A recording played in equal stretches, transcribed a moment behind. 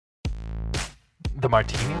The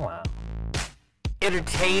Martini Lounge.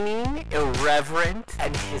 Entertaining, irreverent,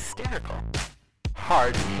 and hysterical.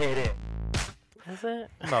 Hard-hitting. Is it?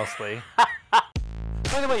 Mostly.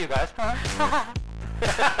 What about you guys?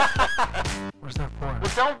 Where's that for?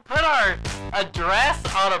 Well, don't put our address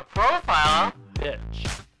on a profile. Bitch.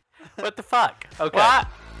 What the fuck? Okay. What?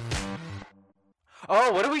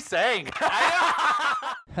 Oh, what are we saying?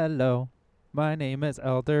 Hello, my name is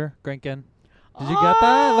Elder Grinkin. Did you get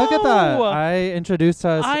that? Look at that. I introduced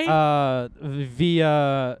us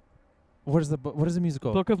via what is the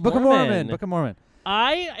musical? Book of Book Mormon. Book of Mormon.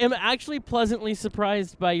 I am actually pleasantly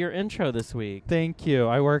surprised by your intro this week. Thank you.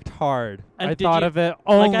 I worked hard. And I did thought you- of it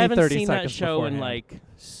only Like I haven't 30 seen that seconds show in beforehand. like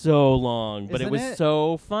so long, but it Isn't was it?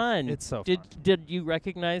 so fun. It's so did fun. did you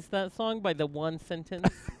recognize that song by the one sentence?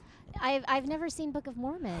 I've never seen Book of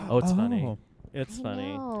Mormon. Oh, it's funny. Oh. It's I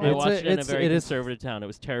funny. know. I watched it in a It's- very it is- conservative town. It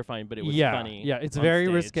was terrifying, but it was yeah, funny. Yeah, it's on very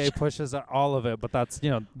stage. risque, pushes all of it, but that's,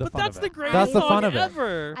 the But fun that's of the it. greatest That's the song fun of it.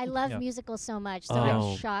 ever. I love Yeah. musicals so much, so Oh.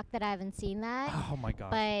 I'm shocked that I haven't seen that. Oh my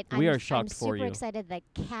gosh. But We I'm, are shocked I'm for super you. excited that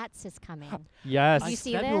Cats is coming. Yes. Did you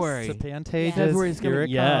see February. this? The Pantages. February's Here coming. it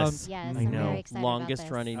Yes. comes. Yes, I I'm know. very excited Longest about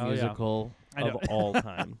this. running Oh, yeah. musical I know. of all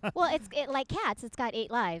time. Well, it's like Cats. It's got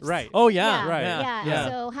 8 lives. Right. Oh yeah, right. Yeah. Yeah.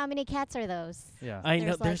 So how many cats are those? Yeah. I know.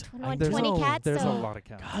 There's like There's 21, There's 20 a- cats. There's so a lot of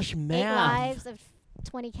cats. gosh, 8 math. lives of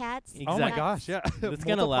 20 cats. Exactly. Oh my gosh, yeah. It's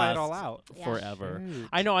gonna Multiply last it all out. Yeah. forever. Shoot.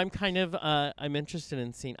 I know. I'm kind of. I'm interested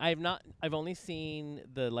in seeing. I've only seen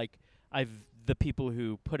the people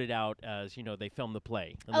who put it out as they film the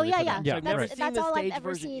play. and Oh then they yeah, put it yeah. out. So I've never That's, seen that's the all I've stage ever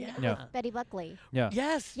version. seen Yeah. with Betty Buckley. Yeah.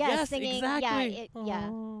 Yes. Yeah, Yes. singing- Exactly. yeah.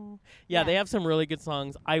 Oh. Yeah. Yeah. They have some really good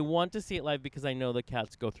songs. I want to see it live because I know the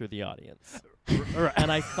cats go through the audience,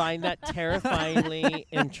 and I find that terrifyingly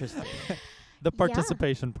interesting. The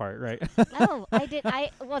participation part, right? Oh, I did.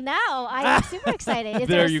 Now I'm super excited. Is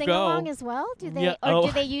There there a you sing go. along as well? Do they, Yeah, or oh.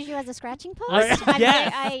 do they use you as a scratching post?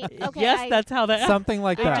 Yes. Okay, Yes, that's how that. Something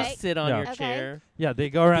like They that. Alright. just sit on Yeah. your Okay. chair. Yeah,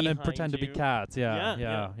 they go around and Behind pretend to be you. cats. Yeah,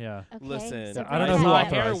 Yeah, yeah. Okay, Listen, so I don't know I who saw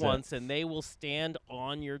authorized Hair it. once, and they will stand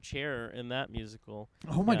on your chair in that musical.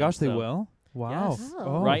 Oh my Yeah, gosh, they so- will. Wow. Yes.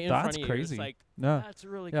 Oh. Right in that's front of you. crazy. It's like No. that's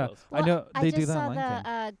really Yeah. close. I know I they just do that saw in Lion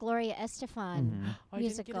King. the Gloria Estefan Mhm. I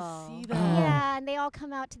didn't get to musical. see that. Yeah, and they all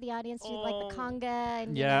come out to the audience, do like Oh. the conga,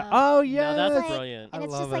 and Yeah. you know, Oh yeah. No, that's Like- brilliant. and I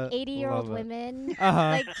it's just love like it. 80-year-old Love it. women, Uh-huh.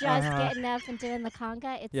 like just getting up and doing the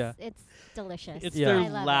conga. It's Yeah. it's delicious. It's Yeah. their I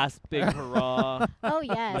love last big hurrah. It. Oh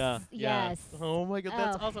yes, Yeah, yeah. yes. Oh my god,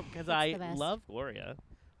 that's Oh, awesome because it's I the best. love Gloria.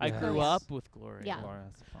 I Yeah. grew Yes. up with Gloria. Yeah. Laura,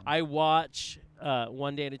 that's fun. I watch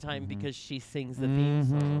One Day at a Time Mhm. because she sings the theme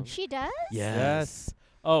song. She does. Yes.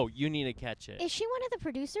 Oh, you need to catch it. Is she one of the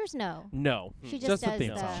producers? No. No. She Mm. just Just the does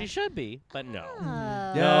theme the. song. She should be, but no. Oh.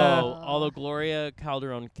 Yeah. No, although Gloria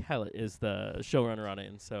Calderon Kellett is the showrunner on it,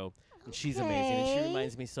 and so she's amazing, and she Okay.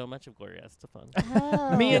 reminds me so much of Gloria Estefan.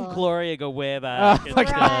 Oh. Me and Gloria go way back. Oh It's my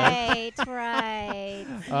good. Right.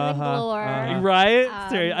 You and Uh-huh, Glor. uh-huh. Right?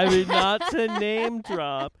 Sorry, Um. I mean, not to name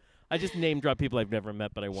drop. I just name drop people I've never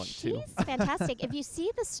met, but I want She's to. fantastic. If you see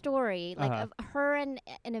the story, like Uh-huh. of her and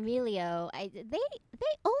Emilio, they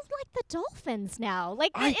own like the Dolphins now.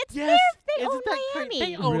 Like I- it's yes. they Isn't own that cra- Miami.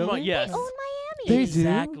 They own Really? yes. They own Miami. They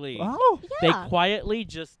Exactly. do. Oh. They Yeah. quietly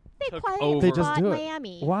just They took quietly over. They just bought do it.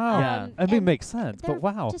 Miami. Wow. Yeah. I mean, and makes sense, they're but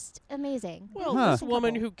wow. just amazing. Well, Huh. this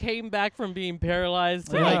woman Couple. who came back from being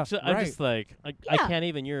paralyzed, to Yeah, like, I'm right. just like, I Yeah. can't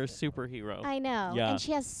even. You're a superhero. I know. Yeah. And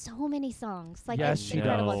she has so many songs. Like Yes, it's she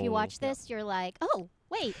incredible. If does. you watch this, you're like, oh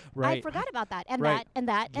wait, I Right. forgot about that and Right. that and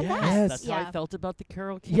that and yes, that. that's yeah. how I felt about the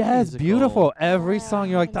Carol King Yes, musical. beautiful. Every Yeah, song,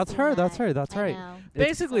 you're I like, haven't that's seen her, that's that. her, that's I right. know.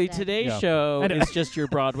 Basically, so good. today's Yeah. show I know. is just your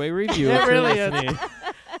Broadway review. It if you're really is. listening.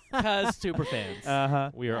 Because super fans.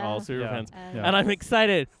 Uh-huh. We are all super Yeah. fans. Yeah. And I'm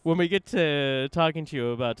excited when we get to talking to you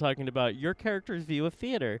about talking about your character's view of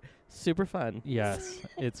theater. Super fun. Yes,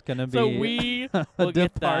 it's going to be So we a will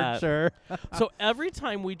get that. departure. So every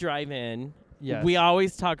time we drive in, Yes. we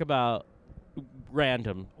always talk about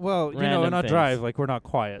random. Well, random in our things. drive, like, we're not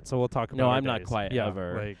quiet, so we'll talk about No, our I'm not days. quiet yeah,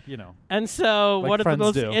 ever. Like, And so Like one of the friends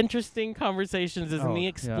most do. interesting conversations is Oh, me yeah.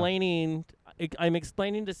 explaining. I'm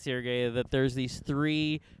explaining to Sergey that there's these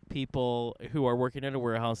 3 people who are working at a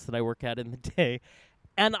warehouse that I work at in the day,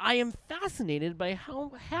 and I am fascinated by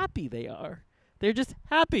how happy they are. They're just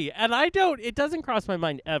happy, and it doesn't cross my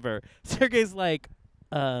mind ever. Sergey's like,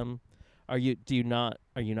 are you not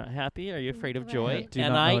happy? Are you afraid of joy? Right. do you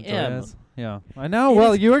and not know I what joy am. is? Yeah, I know. It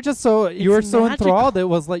Well, is- you were just so it's so magical. enthralled. It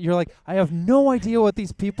was like you're like, I have no idea what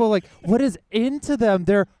these people like. What is into them?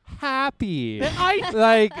 They're happy. I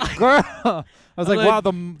like, girl. was like, wow,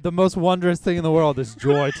 the most wondrous thing in the world is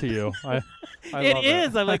joy to you. I It love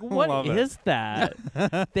is. I'm like, what love is that?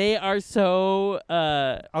 They are so.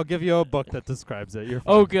 I'll give you a book that describes it. You're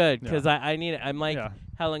fine. Oh, good, Yeah. because I need it. I'm like Yeah.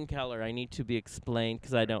 Helen Keller. I need to be explained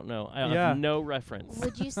because I don't know. I Yeah. have no reference.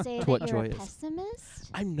 Would you say To what that you're joy a is.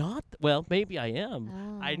 pessimist? I'm not. Well, maybe I am.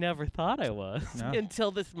 Oh. I never thought I was Yeah.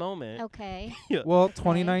 until this moment. Okay. Well,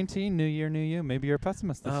 2019, new year, new you. Maybe you're a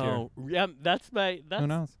pessimist this year. Oh, yeah. That's my. That's Who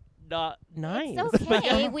knows? not nice. It's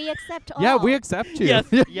okay. We accept all. Yeah, we accept you. Yes.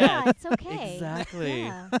 Yeah, Yes. it's okay. Exactly.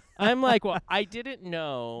 Yeah. I'm like, well, I didn't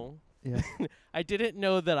know. Yeah. I didn't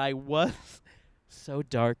know that I was so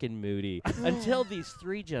dark and moody until these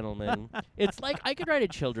three gentlemen. It's like I could write a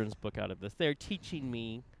children's book out of this. They're teaching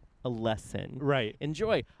me a lesson. Right.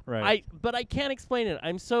 Enjoy. Right. But I can't explain it.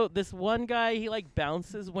 I'm so this one guy, he like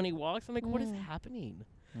bounces when he walks. I'm like, what is happening?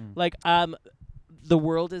 Mm. Like, the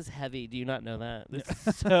world is heavy. Do you not know that?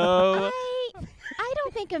 It's so I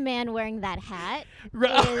don't think a man wearing that hat Ru-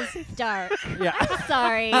 is dark. Yeah. I'm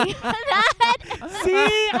sorry. See,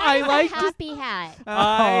 I That like is a to happy hat.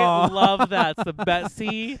 I love that. It's the best.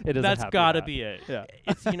 See, It is a that's happy gotta hat. be it. Yeah.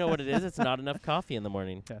 It's you know what it is. It's not enough coffee in the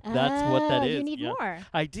morning. Yeah. That's what that Oh, is. You need yeah. more.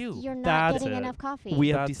 I do. You're not That's getting it. enough coffee. We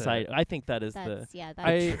have That's decided. it. I think that is That's yeah. That's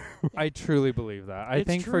I I truly believe that. I It's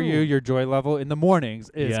think for true. you, your joy level in the mornings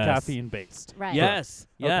is Yes. caffeine based. right. Yes,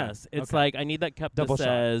 Okay. yes. It's Okay. like I need that cup Double that shot.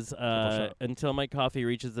 says, shot. "Until my coffee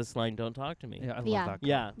reaches this line, don't talk to me." Yeah, I love Yeah. that. Cup.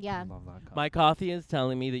 Yeah. Yeah. I love that. Cup. My coffee is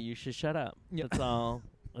telling me that you should shut up. Yeah. That's all.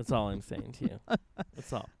 That's all I'm saying to you.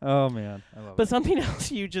 That's all. Oh man, I love But it. something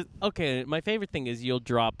else you just okay. My favorite thing is you'll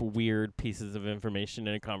drop weird pieces of information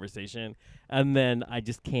in a conversation, and then I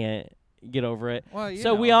just can't get over it. Well,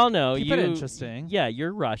 So we all know keep you. it interesting. Yeah,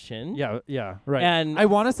 you're Russian. Yeah, yeah, right. And I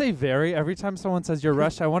want to say very every time someone says you're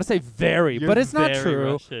Russian, I want to say very, You're but it's not very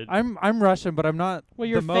true. Russian. I'm Russian, but I'm not well,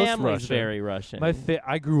 your the most family's Russian. very Russian.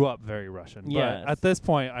 I grew up very Russian, Yes. but at this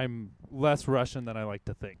point I'm less Russian than I like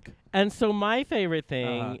to think. And so my favorite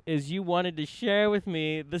thing Uh-huh. is you wanted to share with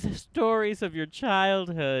me the stories of your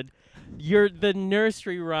childhood, the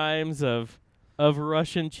nursery rhymes of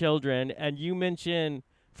Russian children, and you mentioned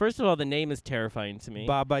first of all the name is terrifying to me.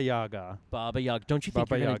 Baba Yaga. Baba Yaga. Don't you think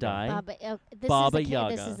Baba you're gonna Yaga. die? This Baba is a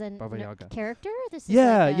Yaga. This is a Baba Yaga. character. This is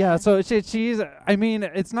Yeah, like yeah. a- So she's. I mean,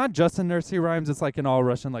 it's not just in nursery rhymes. It's like in all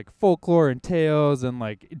Russian, like folklore and tales and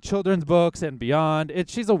like children's books and beyond.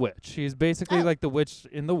 She's a witch. She's basically Oh. like the witch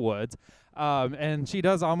in the woods, and she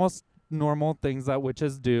does almost normal things that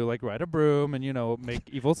witches do, like ride a broom and make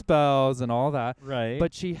evil spells and all that. Right.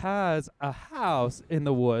 But she has a house in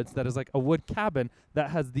the woods that is like a wood cabin that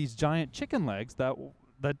has these giant chicken legs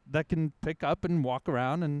that can pick up and walk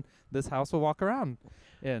around, and this house will walk around.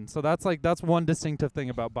 And so that's one distinctive thing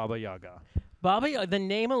about Baba Yaga. The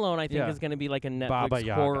name alone, I think, Yeah. is going to be like a Baba Netflix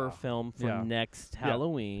Yaga. horror film for Yeah. next Yeah.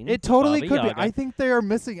 Halloween. It totally Baba could Yaga. be. I think they are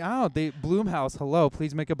missing out. Bloomhouse, hello,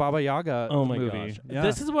 please make a Baba Yaga Oh my movie. gosh. Yeah.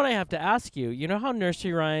 This is what I have to ask you. You know how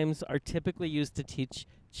nursery rhymes are typically used to teach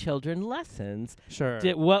children lessons? sure.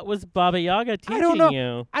 What was Baba Yaga teaching don't know.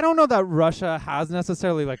 you? I don't know that Russia has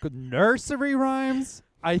necessarily like nursery rhymes.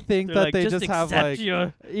 I think They're that like, they just just have accept like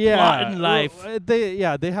your yeah lot in life. they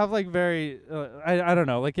have like very I don't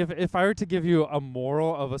know, like if I were to give you a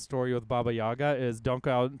moral of a story with Baba Yaga is don't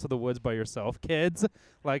go out into the woods by yourself, kids.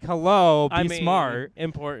 Like hello, be I mean, smart.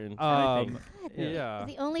 important. I think. God, Yeah.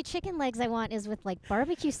 The only chicken legs I want is with like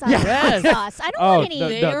barbecue sauce. Yes. sauce. I don't Oh, want any. no,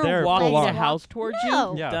 They're they're walking full the on. house towards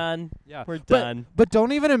No. you. Yeah. Done. Yeah. We're done. But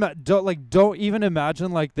don't even don't even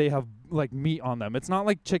imagine like they have like meat on them. It's not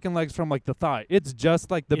like chicken legs from like the thigh. It's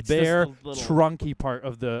just like the It's just bare the little- trunky part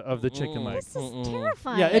of the chicken Mm-mm. leg. This is Mm-mm.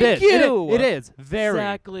 terrifying. Yeah, it Thank is. you. It is very.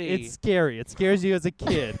 Exactly. It's scary. It scares you as a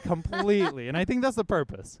kid completely, and I think that's the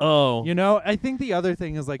purpose. Oh. I think the other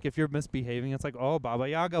thing is like if you're misbehaving, it's like, oh, Baba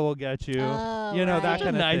Yaga will get you. Oh, that right. It's a kind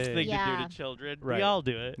of nice thing. thing to Yeah. do to children. We Right. all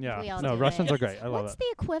do it. Yeah. We all No, do Russians it. are great. I love What's it. the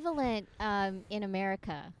equivalent in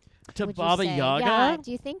America? To would you Baba say? Yaga? Yeah.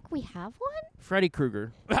 Do you think we have one? Freddy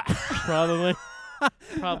Krueger. Probably.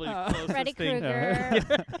 Probably closest Freddy thing.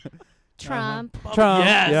 Krueger, Trump. Trump.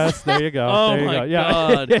 Yes. There you go. Oh there you my go. Yeah.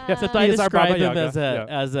 God. Yeah. Except I He is our describe Baba him Yaga.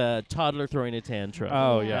 as a toddler throwing a tantrum.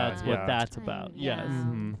 Oh, yeah, That's yeah. what that's about. Yeah. Yes.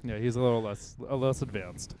 Mhm. Yeah, he's a little less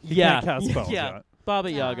advanced. He Yeah. can't cast spells Yeah. yet.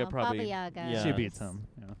 Baba No, Yaga Baba probably. Yaga. Yeah. She beats him.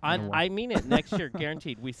 Yeah, I in a way. I mean it next year,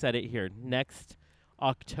 guaranteed. We said it here. Next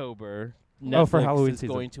October, Oh, for Netflix Halloween is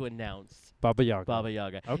season. going to announce Baba Yaga. Baba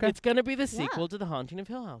Yaga. Okay. It's going to be the sequel to The Haunting of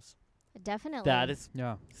Hill House. Definitely. That is.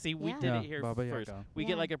 Yeah. See, we Yeah. did it here Baba first. Yaga. We Yeah.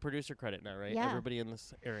 get like a producer credit now, right? Yeah. Everybody in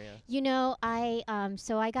this area. You know, I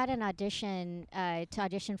got an audition to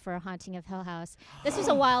audition for A Haunting of Hill House. This was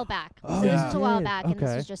a while back. Oh, so this you was a while did. back, and this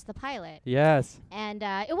Okay. was just the pilot. Yes. And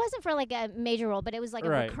it wasn't for like a major role, but it was like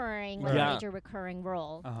Right. a recurring, Right. like Yeah. a major recurring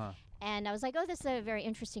role. Uh-huh. And I was like, oh, this is a very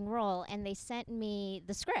interesting role. And they sent me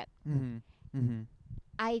the script. Mm-hmm. Mm-hmm.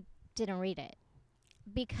 I didn't read it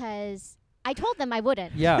because I told them I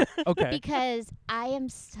wouldn't. Yeah. Okay. Because I am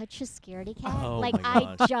such a scaredy cat. Oh like my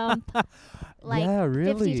I gosh. jump like yeah,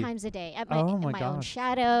 really. 50 times a day at my, Oh my my own gosh.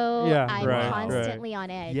 shadow. Yeah, I'm right, right. constantly on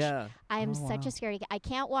edge. Yeah. I'm Oh, such wow. a scaredy cat. I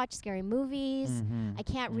can't watch scary movies. Mhm. I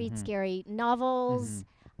can't read Mhm. scary novels. Mhm.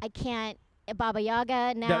 I can't. Baba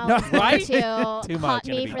Yaga now no, is going right? to Too haunt much.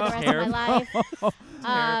 me Gonna for be the rest of my life.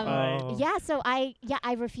 Terrifying. Oh. Yeah, so I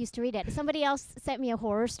refused to read it. Somebody else sent me a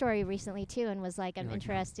horror story recently too, and was like, "I'm You're like,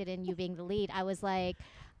 no. interested in you being the lead." I was like,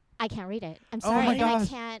 "I can't read it. I'm Oh sorry, my and I gosh.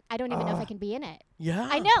 can't. I don't even know if I can be in it." Yeah.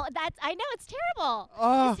 I know I know it's terrible.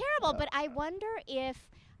 Oh. It's terrible, but I wonder if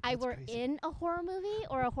I That's were crazy. in a horror movie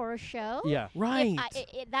or a horror show, Yeah. Right.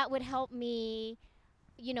 that would help me,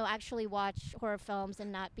 actually watch horror films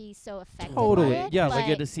and not be so affected Totally. by it. Yeah, So I but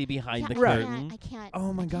get to see behind the I Right. curtain. I can't.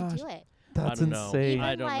 Oh my I can't gosh. do it. That's I don't know. insane. I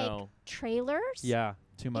Even don't like know. trailers. Yeah.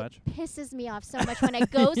 Too much. It pisses me off so much when I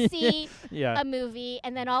go see Yeah. a movie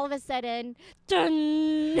and then all of a sudden, dun!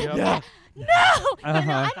 Yep. Yeah. No! Uh-huh. I'm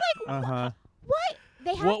like, Uh-huh. what?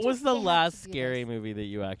 They have What to- was the they have last to do scary this. movie that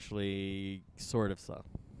you actually sort of saw?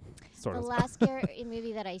 Sort The of. last scary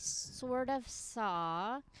movie that I sort of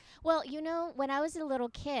saw. Well, when I was a little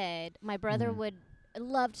kid, my brother Mhm.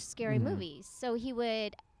 loved scary Mhm. movies, so he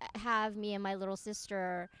would have me and my little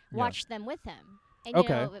sister Yeah. watch them with him. And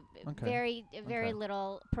Okay. Okay. very Okay.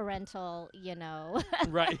 little parental,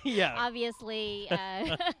 Right. Yeah. obviously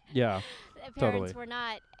Yeah. parents Totally. were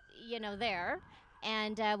not, there.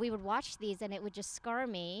 And we would watch these and it would just scar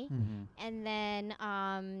me. Mm-hmm. And then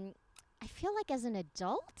I feel like as an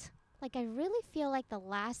adult, like I really feel like the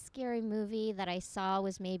last scary movie that I saw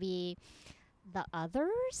was maybe The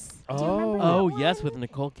Others. Do you remember that Oh, yes, one? with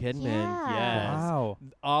Nicole Kidman. Yeah. Yes. Wow.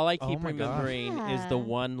 All I Oh keep my gosh. remembering is the Yeah.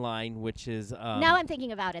 one line, which is. Now I'm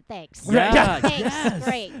thinking about it. Thanks. Yeah. Yeah. Thanks. Yes.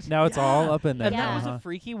 Great. Now it's all up in there. And that was Yeah. a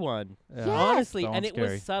freaky one. Yeah. Yes. Honestly. That And one's it was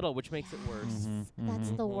scary. subtle, which makes it worse. Mhm. That's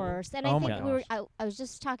Mhm. the Mhm. worst. And Oh I my think I was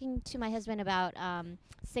just talking to my husband about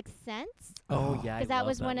Sixth Sense. Oh, yeah. I Because that love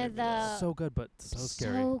was one of movie. the So good, but so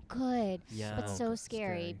scary. So good, Yeah. but so that's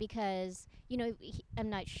scary, scary. because M.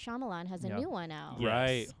 Night Shyamalan has a Yeah. new one out. Yes.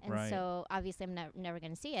 Right. And right. so obviously I'm never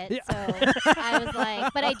going to see it. Yeah. So I was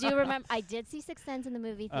like, but I do remember I did see Sixth Sense in the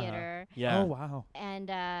movie Uh-huh. theater, Yeah. Oh wow. and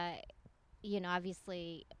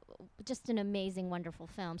obviously just an amazing, wonderful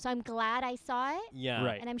film. So I'm glad I saw it, Yeah.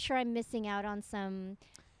 Right. and I'm sure I'm missing out on some.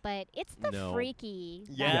 But it's the No. freaky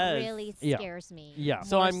that Yes. really Yeah. scares me. Yeah.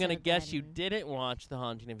 So more I'm gonna guess you than- didn't watch The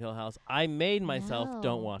Haunting of Hill House. I made myself don't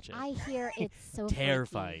No. watch it. I hear it's so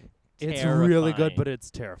Terrifying. It's really good, Terrifying. but it's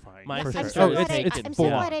terrifying. My for sister sure. I'm is so glad taken I'm full so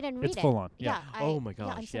glad on. I didn't read It's it. full on. Yeah. Oh my I'm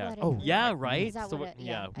gosh, so yeah. glad I Oh, didn't read Yeah, it. right? Is that So what what- it-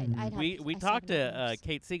 yeah. I'd have we to- we I saw talked the to numbers.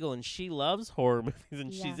 Kate Siegel, and she loves horror movies,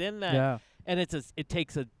 and she's Yeah. in that. Yeah. And it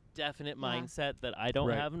takes a definite Yeah. mindset that I don't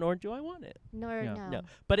Right. have, nor do I want it. Nor Yeah. no. No,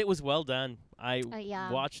 but it was well done. I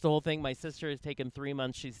Yeah. watched the whole thing. My sister has taken 3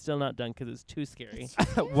 months. She's still not done because it's too scary.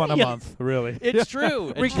 One a Yeah. month, really. It's true.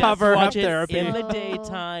 And she has to Recover, watch have it therapy. in the Oh.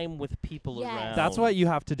 daytime with people Yes. around. That's what you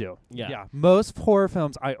have to do. Yeah. Most horror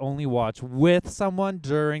films I only watch with someone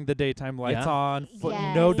during the daytime, lights Yeah. on,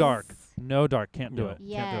 no dark. Yes. No dark. Can't do No. it. Can't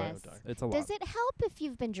Yes. do it. It's a lot. Does it help if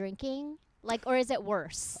you've been drinking? Or is it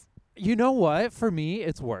worse? You know what? For me,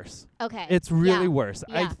 it's worse. Okay. It's really Yeah. worse.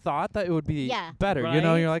 I Yeah. thought that it would be Yeah. better. Right?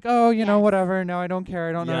 You're like, oh, Yes. whatever. No, I don't care.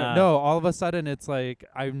 I don't know. Yeah. No, all of a sudden it's like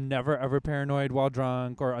I'm never ever paranoid while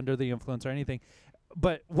drunk or under the influence or anything.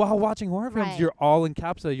 But while watching horror films, Right. you're all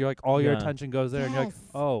encapsulated. You're like, all your Yeah. attention goes there, and you're like, Yes.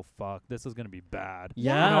 oh fuck, this is gonna be bad.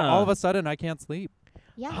 Yeah. You know, all of a sudden I can't sleep.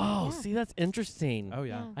 Yeah. Oh, yeah. see, that's interesting. Oh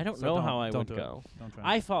yeah. Yeah. I don't So know how I don't would do it. go. Don't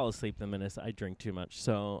try. I fall asleep the minute I drink too much,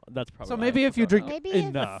 so that's probably. So why maybe I if you don't drink know. Maybe if-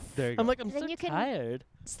 enough, there you go. I'm like, I'm Then so you can- tired.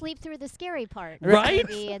 Sleep through the scary part. Right?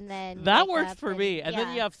 Maybe, and then That wake works up for me. And then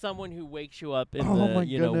yeah. you have someone who wakes you up in Oh the, my when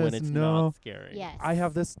goodness, it's no. not scary. Yes. I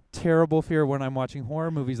have this terrible fear when I'm watching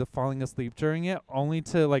horror movies of falling asleep during it, only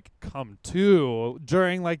to like come to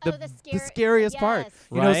during like Oh, the the scariest part. yes.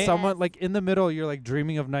 You know, Right? someone Yes. like in the middle, you're like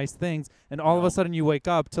dreaming of nice things, and all of No. a sudden you wake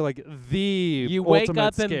up to like the You wake ultimate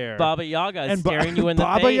up scare. and Baba Yaga is and staring you in the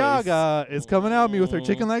Baba face. Yaga is coming at me with her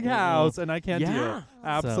chicken leg Mm. house, and I can't Yeah. deal.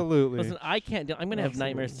 Absolutely. Listen, I can't do. I'm gonna have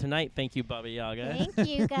nightmares Absolutely. tonight. Thank you, Baba Yaga. Thank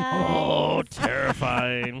you, guys. Oh,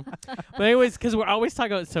 terrifying. But anyways, because we're always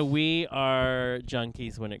talking about, so we are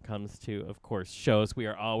junkies when it comes to, of course, shows. We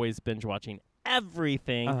are always binge watching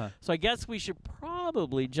everything. So I guess we should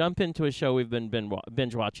probably jump into a show we've been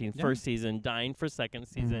binge watching first season, dying for second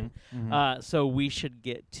season. So we should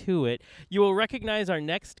get to it. You will recognize our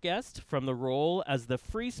next guest from the role as the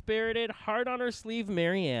free-spirited, hard-on-her-sleeve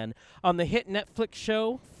Marianne on the hit Netflix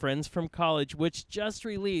show Friends from College, which just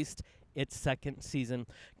released its second season.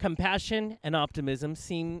 Compassion and optimism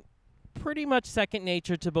seem pretty much second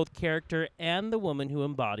nature to both character and the woman who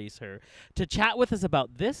embodies her. To chat with us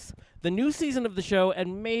about this, the new season of the show,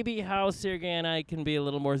 and maybe how Sergey and I can be a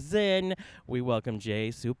little more zen, we welcome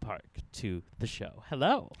Jae Suh Park to the show.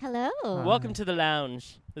 Hello. Hello. Welcome to the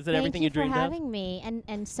lounge. Is it everything you dreamed Thank you for of? having me,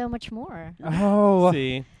 and so much more. Oh.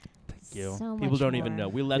 See, thank you. So People much don't even more. know.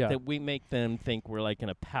 We let Yeah. them. We make them think we're like in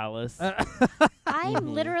a palace.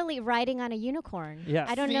 I'm literally riding on a unicorn. Yeah.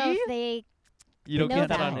 I don't know if they. You don't know get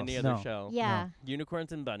that that. on any other No. show. Yeah.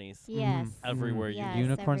 Unicorns and bunnies. Yes. Everywhere you Yes, go.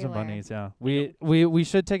 Unicorns everywhere. and bunnies, yeah. We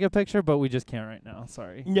should take a picture, but we just can't right now.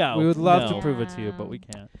 Sorry. No, We would love no. to prove it to you, but Yeah. we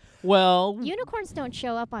can't. Well, Unicorns don't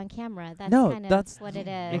show up on camera. That's No, kind of that's what it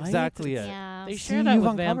is. exactly it. Yeah. they See, share that you've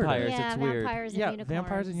with uncovered it. vampires. Yeah, It's weird. vampires and Yeah, unicorns.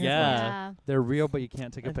 vampires and Yeah. They're real, but you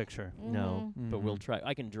can't take a picture. No, Mhm. but we'll Mhm. try.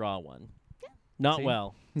 I can draw one. Not See?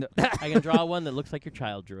 well. No. I can draw one that looks like your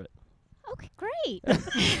child drew it. Okay, great.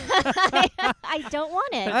 I don't want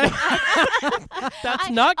it. That's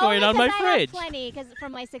not going on my I fridge. have plenty, because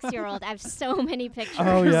from my 6-year-old, I have so many pictures.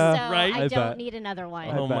 Oh, yeah. So Right? I I don't bet. need another one.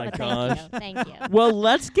 Oh, my but gosh. Thank you. Well,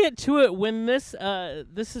 let's get to it. When this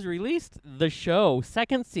is released, the show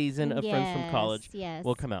second season of Friends from College Yes.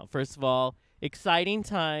 will come out. First of all, exciting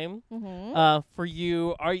time for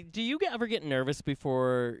you. Do you ever get nervous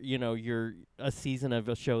before a season of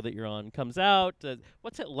a show that you're on comes out?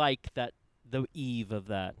 What's it like the eve of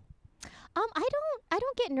that? I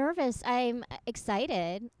don't get nervous. I'm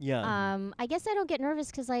excited. Yeah. I guess I don't get nervous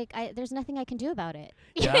because there's nothing I can do about it.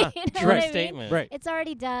 Yeah. You know True what I mean? statement. Right. It's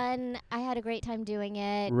already done. I had a great time doing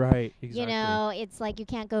it. Right. Exactly. You know, it's like you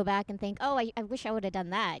can't go back and think, oh, I wish I would have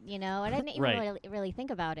done that, and I didn't even Right. really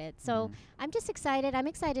think about it. So Mhm. I'm just excited. I'm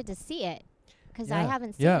excited to see it because I Yeah.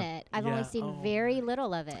 haven't seen Yeah. it. I've Yeah. only seen Oh. very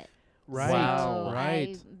little of it. Right. Wow. So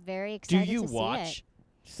Right. I'm very Do excited you to see watch? it.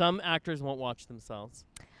 Some actors won't watch themselves.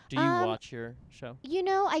 Do you watch your show?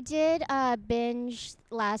 I did binge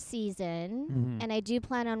last season, Mhm. and I do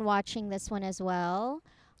plan on watching this one as well.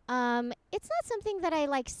 It's not something that I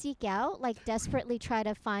seek out, desperately try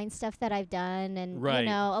to find stuff that I've done, and Right.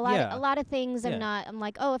 Yeah. a lot of things Yeah. I'm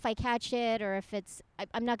like, oh, if I catch it, or if it's,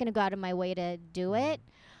 I'm not gonna go out of my way to do it.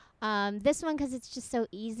 This one, because it's just so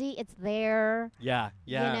easy, it's there, Yeah.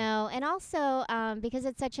 Yeah. and also because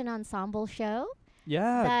it's such an ensemble show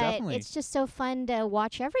Yeah, that definitely. it's just so fun to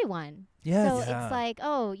watch everyone. Yes. So Yeah. it's like,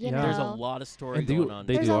 oh, Yeah. know, There's a lot of story And going on.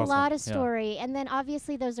 they there's do a awesome. lot of Yeah. story, and then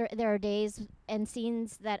obviously there are days and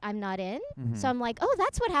scenes that I'm not in, Mhm. so I'm like, oh,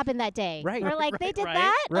 that's what happened that day. Right. Or like they Right, did right.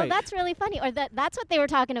 that. Oh, Right. that's really funny. Or that's what they were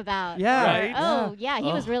talking about. Yeah. Or, Right. oh yeah,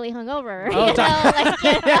 he was Oh. really hungover. Oh, you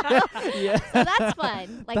know, Yeah. So that's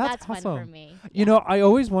fun. That's Fun for awesome. me. You know, I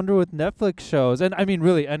always wonder with Netflix shows, and I mean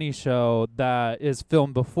really any show that is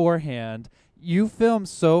filmed beforehand, you film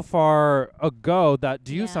so far ago that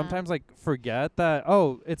do you Yeah. sometimes forget that,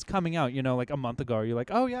 oh, it's coming out, a month ago? Or you're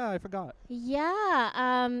like, oh yeah, I forgot.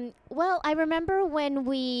 Yeah. Well, I remember when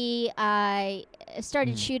we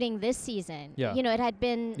started shooting this season. Yeah. It had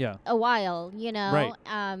been Yeah. a while. Right.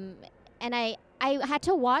 And I had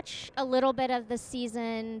to watch a little bit of the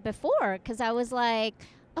season before because I was like,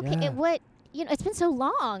 okay, Yeah. it's been so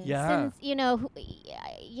long Yeah. since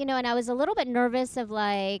and I was a little bit nervous of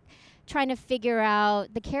trying to figure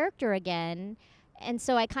out the character again. And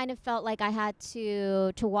so I kind of felt like I had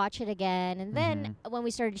to watch it again. And then when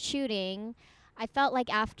we started shooting, I felt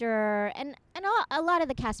like after, and a lot of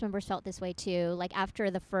the cast members felt this way too, after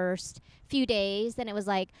the first few days, then it was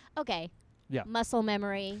like, okay, Yeah. muscle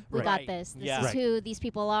memory, we Right. got this. This Yeah. is Right. who these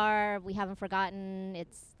people are. We haven't forgotten.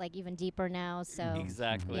 It's even deeper now. So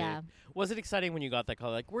Exactly. yeah. Was it exciting when you got that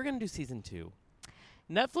call? We're gonna do season 2.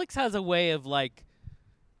 Netflix has a way of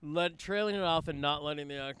trailing it off and not letting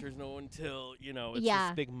the actors know until it's Yeah.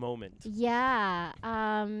 this big moment. Yeah.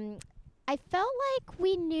 I felt like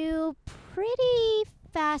we knew pretty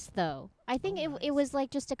fast, though. I think it was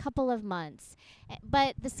just a couple of months.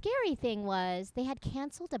 But the scary thing was they had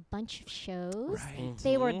canceled a bunch of shows. Right.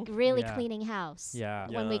 They were really Yeah. cleaning house Yeah.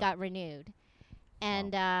 when we Yeah. got renewed.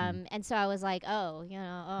 And and so I was like, oh, and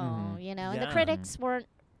the Yeah. critics weren't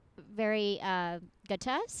very good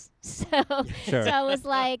to us. So Sure. so I was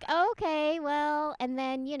like, oh, okay, well, and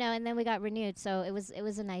then and then we got renewed. So it was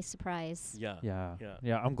a nice surprise. Yeah.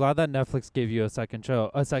 Yeah. I'm glad that Netflix gave you a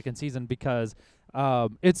second season, because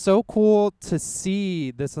it's so cool to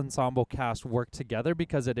see this ensemble cast work together,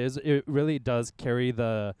 because it really does carry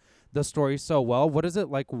the story so well. What is it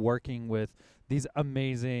like working with these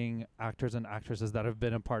amazing actors and actresses that have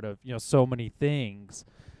been a part of so many things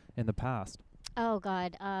in the past? Oh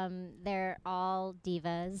God, they're all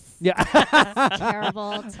divas. Yeah.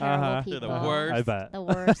 Terrible They're people. the worst. I bet. The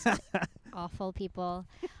worst, awful people.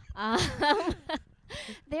 Um,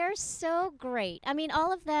 they're so great. I mean,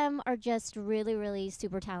 all of them are just really, really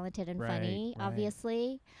super talented and Right, funny, right.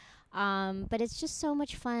 obviously. But it's just so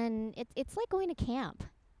much fun. It's like going to camp,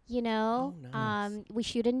 Oh, nice. We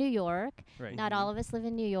shoot in New York. Right. Not all of us live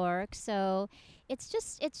in New York, so it's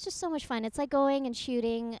just so much fun. It's like going and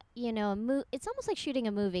shooting, it's almost like shooting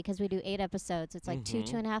a movie, because we do 8 episodes. It's like Mhm.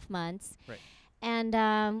 2.5 months. Right.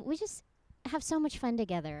 And we just have so much fun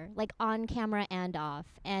together, like on camera and off.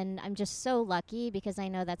 And I'm just so lucky, because I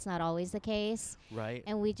know that's not always the case. Right.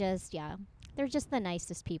 And we just, they're just the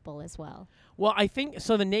nicest people as well. Well, I think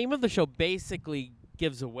so. The name of the show basically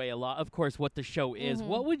gives away a lot, of course, what the show is.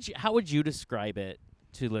 Mhm. How would you describe it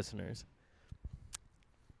to listeners?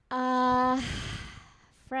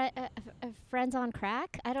 Friends on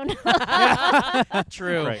crack? I don't know.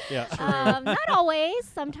 True. Right. Yeah. Not always.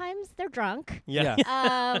 Sometimes they're drunk. Yeah.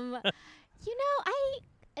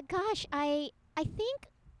 I think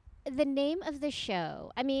the name of the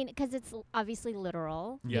show, I mean, because it's obviously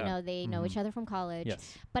literal. Yeah. They know each other from college.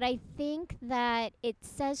 Yes. But I think that it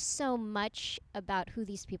says so much about who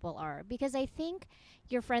these people are, because I think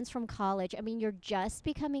your friends from college, I mean, you're just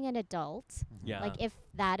becoming an adult. Yeah. Like, if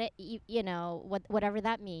that, whatever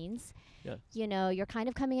that means. Yeah. You're kind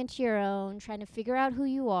of coming into your own, trying to figure out who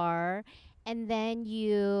you are, and then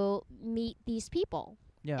you meet these people.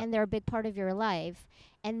 Yeah. And they're a big part of your life.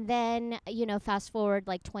 And then, fast forward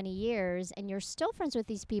like 20 years, and you're still friends with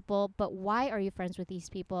these people, but why are you friends with these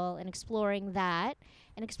people? And exploring that,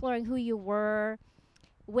 and exploring who you were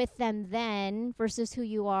with them then versus who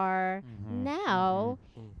you are Mhm. now.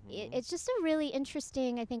 Mhm. It's just a really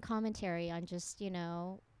interesting, I think, commentary on just,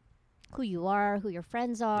 who you are, who your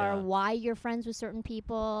friends are, Yeah. why you're friends with certain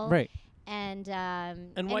people. Right. And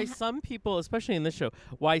And why some people, especially in this show,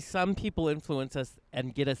 why some people influence us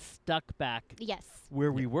and get us stuck back yes.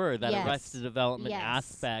 where we were, that Yes. Arrested Development Yes.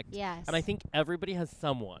 aspect. Yes. And I think everybody has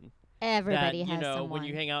someone everybody that, has someone. when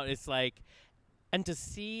you hang out, it's like, and to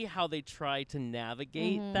see how they try to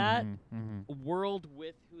navigate Mhm. that Mhm. world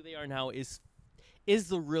with who they are now is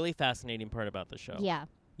the really fascinating part about the show. Yeah,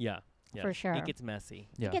 Yeah. Yeah. for sure. It gets messy.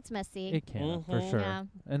 Yeah. It gets messy. It can for Mhm. sure, Yeah.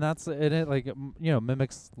 and it like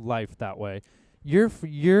mimics life that way.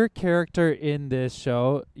 Your character in this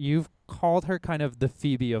show, you've called her kind of the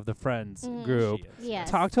Phoebe of the Friends Mhm. group. She is.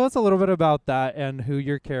 Yes. Talk to us a little bit about that and who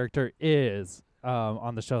your character is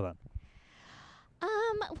on the show then.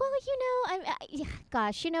 Well,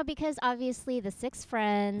 gosh, because obviously the 6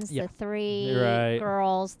 friends, Yeah. the 3 Right.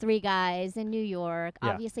 girls, 3 guys in New York, Yeah.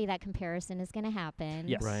 obviously that comparison is going to happen.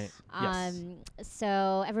 Yes. Right. Yes.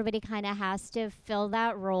 So everybody kind of has to fill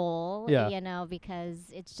that role, Yeah.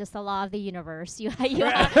 because it's just the law of the universe. You Right.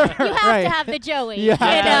 have to Right. have the Joey,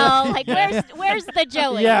 Yeah. like where's the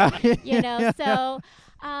Joey? Yeah. So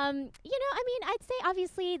I mean, I'd say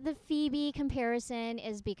obviously the Phoebe comparison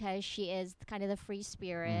is because she is kind of the free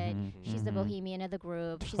spirit. Mhm. She's the Mhm. bohemian of the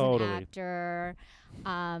group. She's Totally. an actor.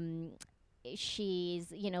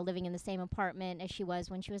 She's, living in the same apartment as she was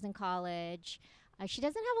when she was in college. She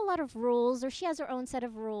doesn't have a lot of rules, or she has her own set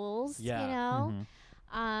of rules, Yeah.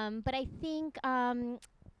 Mhm. But I think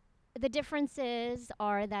the differences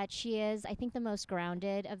are that she is, I think, the most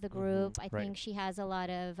grounded of the group. I Right. think she has a lot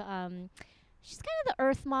of she's kind of the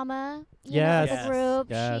earth mama, of Yes. the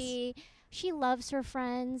group. Yes. She loves her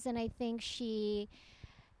friends, and I think she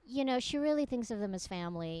really thinks of them as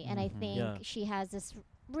family. And I Mhm. think Yeah. she has this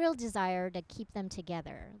real desire to keep them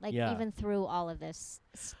together, like Yeah. even through all of this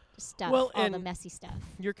stuff, Well, all the and messy stuff.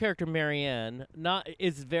 Your character Marianne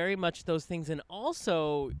is very much those things, and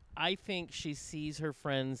also I think she sees her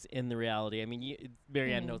friends in the reality. I mean,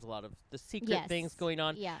 Marianne Mhm. knows a lot of the secret Yes. things going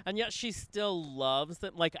on, Yeah. and yet she still loves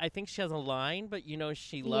them. Like, I think she has a line, but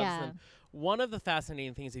she loves Yeah. them. One of the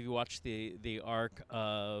fascinating things, if you watch the arc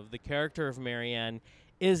of the character of Marianne,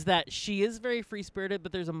 is that she is very free spirited,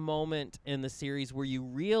 but there's a moment in the series where you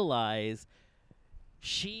realize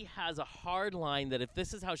she has a hard line that if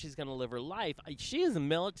this is how she's going to live her life, she is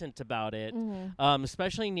militant about it,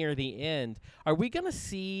 especially near the end. Are we going to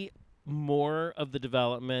see more of the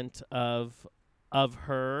development of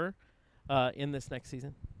her in this next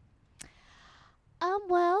season?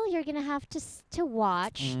 Well, you're gonna have to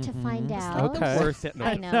watch to find Mhm. out. Okay. Worst no,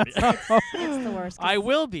 I know it's the worst. I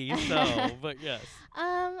will be so, but yes.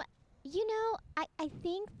 You know, I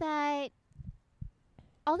think that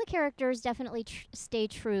all the characters definitely stay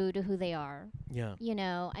true to who they are. Yeah. You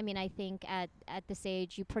know, I mean, I think at this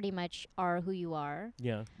age, you pretty much are who you are.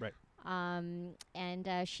 Yeah. And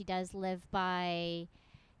she does live by,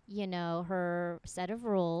 you know, her set of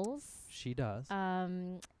rules. She does.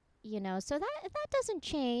 You know, so that doesn't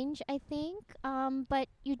change, I think. But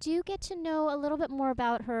you do get to know a little bit more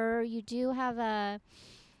about her. You do have I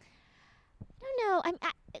don't know.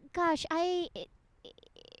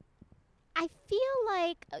 I feel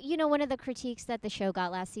like, you know, one of the critiques that the show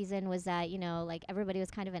got last season was that, you know, like everybody was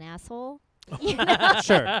kind of an asshole. You know?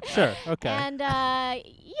 Sure. Okay. And you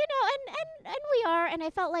know, and we are, and I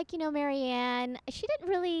felt like, you know, Marianne, she didn't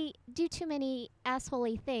really do too many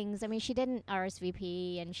assholey things. I mean, she didn't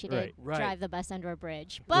RSVP and she did Right. drive the bus under a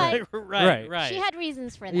bridge, but Right. she had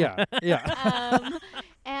reasons for that. Yeah.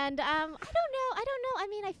 And I don't know. I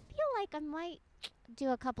mean, I feel like I might do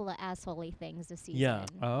a couple of assholey things this season. Yeah.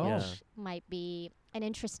 Oh. Yeah. Which might be an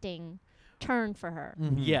interesting turn for her.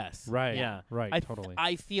 Mhm. Yes. Right. Yeah. Right. Totally.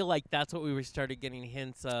 I feel like that's what we started getting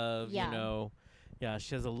hints of. Yeah. You know. Yeah.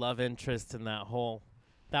 She has a love interest in that whole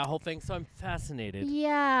thing. So I'm fascinated.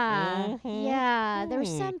 Yeah. Mhm. Yeah. There's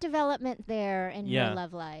Hmm. some development there in Yeah. her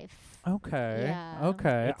love life. Okay. Yeah.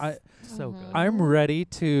 Okay. It's so good. I'm ready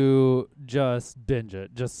to just binge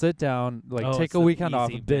it. Just sit down, like Oh, take it's a an weekend off,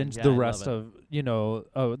 easy and binge. binge Yeah, the I love rest it.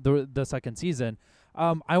 of the second season.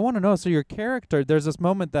 I want to know. So your character, there's this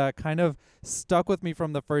moment that kind of stuck with me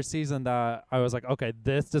from the first season that I was like, okay,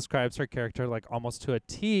 this describes her character like almost to a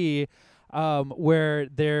T. Where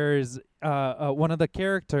there's one of the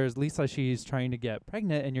characters, Lisa, she's trying to get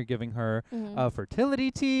pregnant, and you're giving her Mhm.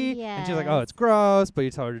 fertility tea, and she's like, "Oh, Yes. it's gross," but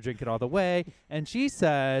you tell her to drink it all the way, and she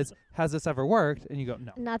says, "Has this ever worked?" And you go,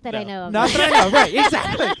 "No." Not that I No. know of. Not that I know, right?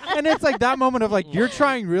 Exactly. And it's like that moment of like you're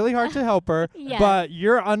trying really hard to help her, Yes. but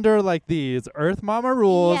you're under like these Earth Mama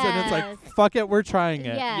rules, and it's like, Yes. fuck it, we're trying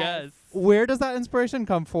it. Yes. Where does that inspiration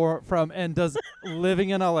come from, and does living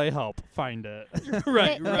in LA help find it?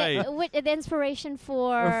 Right. The inspiration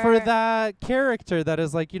for For that character that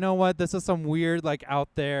is like, you know what, this is some weird like out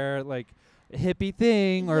there like hippie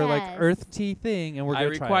thing or like Yes. Earth tea thing, and we're I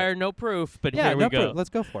gonna try require it. no proof, but Yeah, here we no go. problem. Let's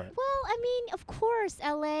go for it. Well, I mean, of course,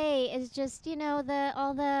 LA is just, you know,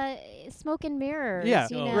 all the smoke and mirrors. Yeah,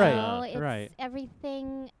 you Oh, know, right, it's right.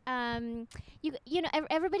 everything. You know,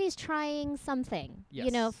 everybody's trying something.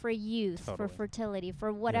 You know, Yes. for youth, Totally. for fertility,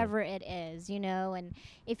 for whatever it is. You know, and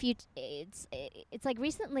if you, it's like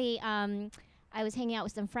recently. I was hanging out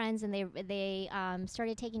with some friends, and they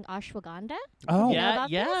started taking ashwagandha. Oh, know Yeah. about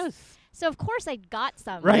this? Yes. So of course I got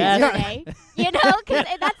some Right, yesterday, you know, because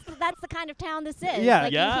that's the kind of town this is. Yeah.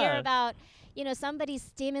 Like you hear Yeah. about, you know, somebody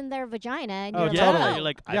steaming their vagina, and Oh, you're Yeah. like, totally. You're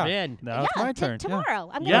like, Yeah. I'm in. Now it's my turn. Yeah. tomorrow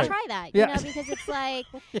I'm Yeah. gonna try that, Yeah. you know, because it's like,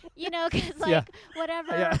 you know, because like Yeah.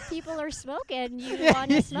 whatever Yeah. people are smoking, you Yeah,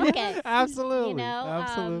 want to smoke yeah, it. absolutely, You know,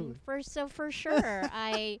 absolutely. for sure,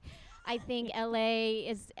 I think LA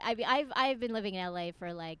is. I mean, I've been living in LA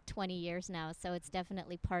for like 20 years now, so it's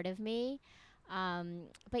definitely part of me.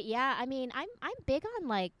 But yeah, I mean, I'm big on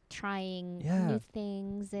like trying Yeah. new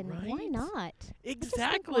things, and why Right? not? I just think,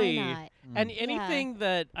 Exactly. why not? And Mm. anything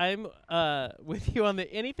that I'm with you on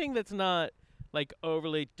anything that's not like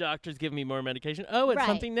overly doctors give me more medication. Oh, it's Right.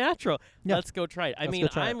 something natural. Yeah. Let's go try it. I Let's mean, go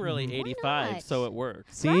try it. I'm really Mhm. Why 85, so not? it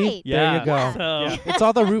works. See, Right. there Yeah. you go. So Yeah. It's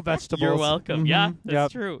all the root vegetables. you're welcome. Yeah, Mhm. that's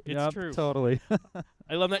Yep. true. It's Yep, true. Totally.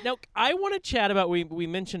 I love that. Now, I want to chat about we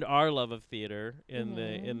mentioned our love of theater in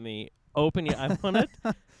the opening. I want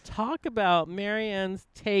to talk about Marianne's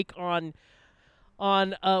take on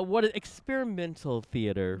what is experimental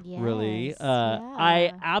theater really. Yes,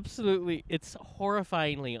 I yeah. absolutely, it's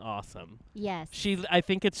horrifyingly awesome. Yes. I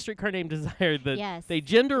think it's Streetcar Named Desire that Yes. they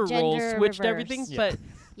gender role Gender switched everything, reversed. but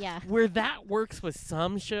Yeah. where that works with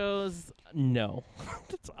some shows, no.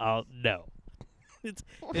 It's all no. It's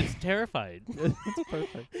terrifying. It's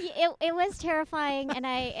perfect. It was terrifying, and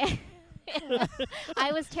I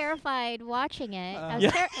I was terrified watching it. I was,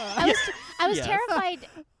 Yeah. I was Yes. terrified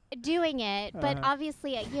doing it, but Uh-huh.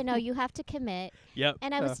 obviously, you know, you have to commit. Yep.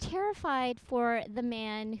 And I was terrified for the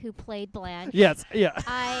man who played Blanche. Yes. Yeah.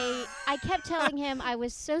 I kept telling him I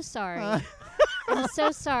was so sorry. I'm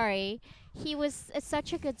so sorry. He was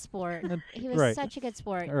such a good sport. He was Right. such a good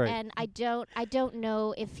sport, Right. and I don't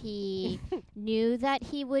know if he knew that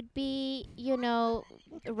he would be, you know,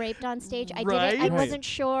 raped on stage. I Right. didn't. I Right. wasn't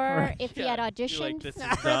sure Right. if he Yeah. had You're like, auditioned this is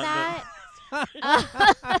for not that.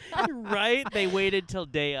 Right? They waited till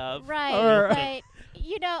day of. Right, Or- right.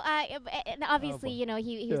 You know, and obviously, boy. you know,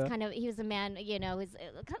 he Yeah. was he was a man, you know, who's a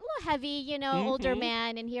little heavy, you know, older Mhm.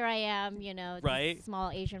 man, and here I am, you know, this Right. small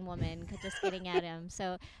Asian woman just getting at him.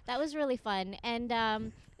 So that was really fun, and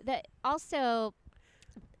the also,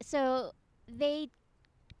 so they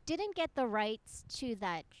didn't get the rights to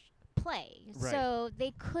that play, Right. so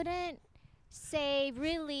they couldn't say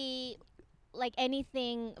really like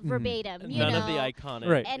anything verbatim, you None know. of the iconic.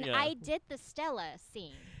 Right. And yeah. I did the Stella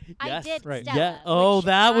scene. I Yes. did Right. Stella. Yeah. Oh, which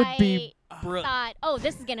that would be I thought, oh,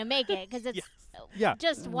 this is gonna make it because it's Yes. Yeah.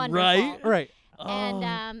 just wonderful. Right? Right. And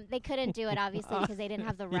Oh. they couldn't do it obviously because they didn't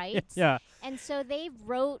have the rights. Yeah. And so they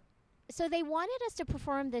wanted us to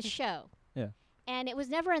perform this show. Yeah. And it was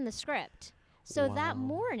never in the script. So that Wow.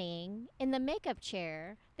 morning in the makeup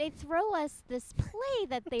chair, they throw us this play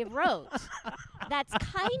that they wrote. That's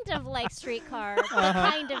kind of like Streetcar, but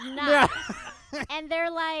kind of not. And they're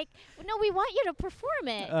like, "No, we want you to perform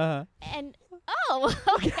it." And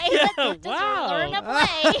okay, Yeah, let's just wow. learn a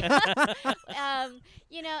play.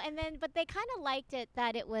 You know, and then but they kind of liked it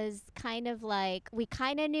that it was kind of like we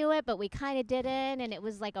kind of knew it, but we kind of didn't, and it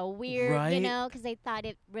was like a weird, Right. you know, because they thought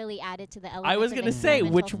it really added to the element. I was of gonna say,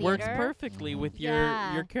 experimental which works theater. perfectly with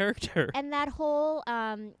Yeah. your character. And that whole,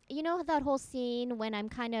 you know, that whole scene when I'm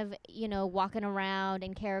kind of, you know, walking around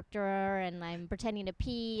in character and I'm pretending to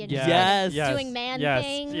pee and just Yes. kind of doing man Yes.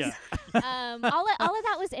 things. Yeah. All of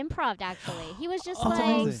that was improv. Actually, he was just Oh, like,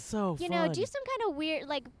 amazing. so you know, fun. do some kind of weird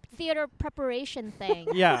like theater preparation thing.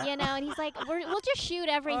 Yeah. You know, and he's like, we'll just shoot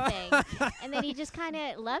everything, and then he just kind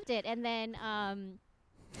of loved it, and then.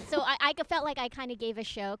 So I felt like I kind of gave a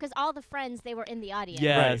show because all the friends they were in the audience,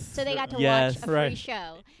 Yes. so they got to Yes. watch a free Right.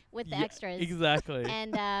 show with the Yeah, extras. Exactly.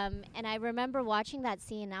 And I remember watching that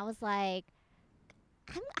scene. I was like,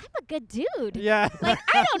 I'm a good dude. Yeah. Like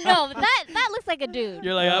I don't know, but that looks like a dude.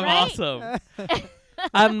 You're like, I'm right? awesome.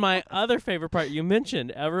 And my other favorite part, you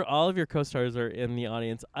mentioned all of your co-stars are in the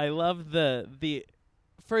audience. I love the.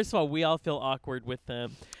 First of all, we all feel awkward with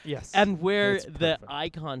them, Yes. and where It's the perfect. eye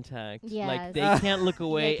contact, like Yes. they can't look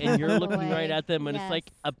away, can't and you're look looking right away. at them, and it's Yes.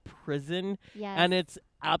 like a prison, Yes. and it's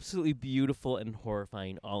absolutely beautiful and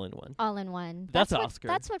horrifying all in one. all in one. That's what, Oscar.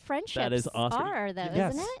 That's what friendships is Oscar. are, though,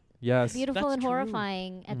 Yes. isn't it? Yes. Beautiful That's and true.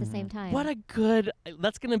 horrifying at the same time. What a good.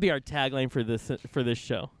 That's gonna be our tagline for this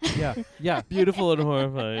show. Yeah. Yeah. Beautiful and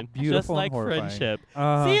horrifying. Beautiful just and like horrifying. friendship.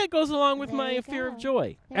 Uh, See, it goes along with There my you fear of go.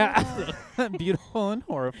 joy. There you go. beautiful and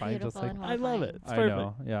horrifying. Beautiful just like and I love it. horrifying. It's I perfect.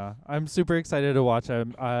 know. Yeah. I'm super excited to watch. I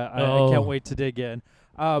Oh. can't wait to dig in.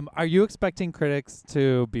 Are you expecting critics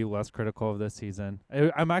to be less critical of this season?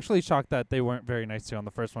 I'm actually shocked that they weren't very nice to you on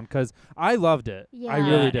the first one because I loved it. I Yeah.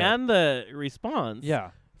 really did. And the response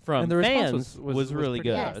Yeah. from And the response fans was really pretty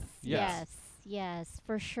good. Yes, good. yes, yes,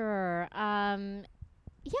 for sure.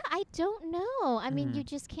 Yeah, I don't know. I mean, Mhm. you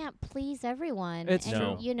just can't please everyone. It's and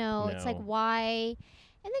true. You know, it's like No. why, and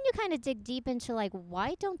then you kind of dig deep into like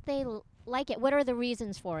why don't they like it? What are the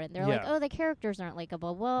reasons for it? They're like, Yeah. oh, the characters aren't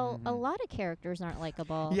likable. Well, a Mhm. lot of characters aren't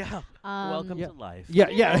likable. Yeah. Welcome Yeah. to life. Yeah.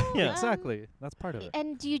 You Yeah. know, Yeah. Exactly. That's part of it.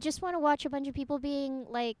 And do you just want to watch a bunch of people being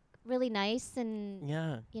like really nice and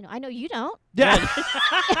Yeah. you know? I know you don't. Yeah.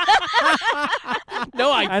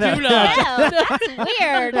 No, I, I know. do not. No, that's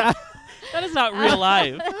weird. That is not real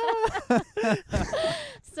life.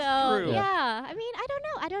 So True. yeah, I mean, I don't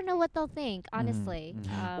know. I don't know what they'll think, honestly.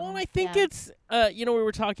 mhm. Well, I think yeah. it's, we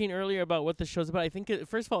were talking earlier about what the show's about. I think,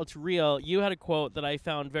 first of all, it's real. You had a quote that I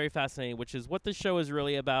found very fascinating, which is what the show is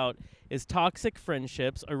really about is toxic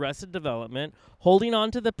friendships, arrested development, holding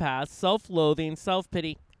on to the past, self-loathing,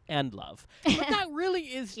 self-pity, and love. But that really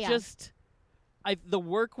is Yeah. just the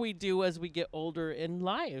work we do as we get older in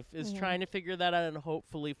life is Mhm. trying to figure that out and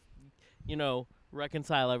hopefully,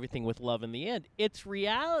 reconcile everything with love in the end. It's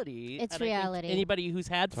reality. It's and I think reality. anybody who's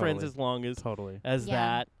had friends Totally. as long as Totally. Yeah.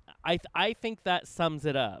 that, I think that sums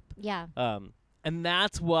it up. Yeah. And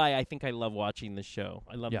that's why I think I love watching the show.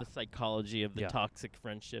 I love Yeah. the psychology of the Yeah. toxic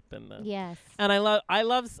friendship and the Yes. and I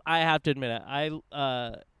have to admit it.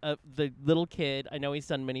 The little kid, I know he's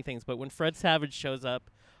done many things, but when Fred Savage shows up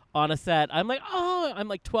on a set, I'm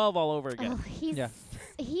like 12 all over again. Oh, he's Yeah.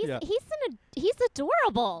 he's Yeah. he's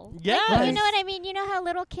adorable. Yeah. Like, you know what I mean? You know how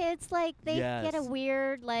little kids like they get a Yes.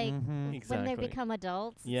 weird like Mhm. when they Exactly. become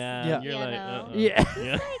adults. Yeah, Yeah. you're You like, know. Yeah.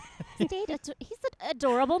 yeah. He's an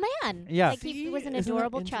adorable man. Yeah. Like he See, was an isn't that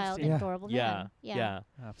adorable child, interesting? an Yeah. adorable Yeah, man. yeah.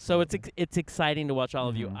 Absolutely. So it's exciting to watch all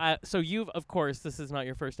of you. Mhm. So you've, of course, this is not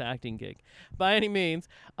your first acting gig, by any means.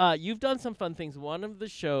 You've done some fun things. One of the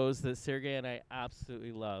shows that Sergey and I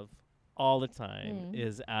absolutely love all the time Mm.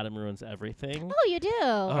 is Adam Ruins Everything. Oh, you do.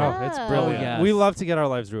 Oh, it's brilliant. yes. We love to get our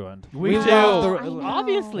lives ruined. We love do. the- I know.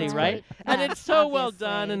 Obviously, That's right? great. And Yeah, it's so well done,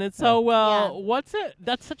 obviously. and it's so well. Yeah. What's it?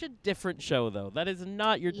 That's such a different show, though. That is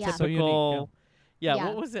not your Yeah. So unique, typical. yeah.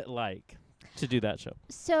 What was it like to do that show?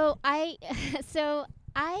 So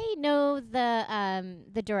I know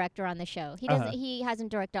the director on the show. He doesn't. Uh-huh. He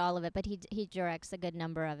hasn't directed all of it, but he directs a good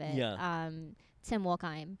number of it. Yeah. Tim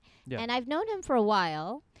Wolkheim. Yeah. And I've known him for a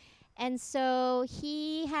while. And so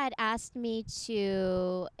he had asked me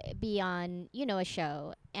to be on, a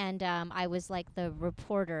show, and I was like the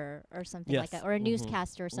reporter or something like Yes. that, or a Mhm.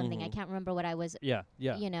 newscaster or something. I Mhm. can't remember what I was. Yeah.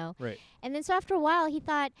 Right. And then so after a while, he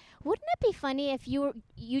thought, wouldn't it be funny if you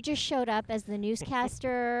just showed up as the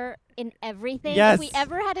newscaster in everything? Yes. If we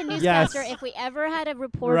ever had a newscaster, if we ever had a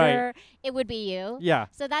reporter, it would be you. Yeah.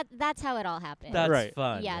 So that's how it all happened. That's Right.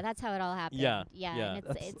 fun. Yeah, that's how it all happened. Yeah, Yeah. yeah. And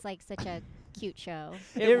That's- it's like such a cute show.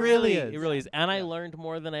 It really is. It really is. And I learned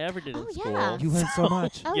more than I ever did Oh, in yeah. school. You learn so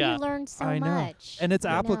much. Oh, Yeah. you learned so I know. much. And it's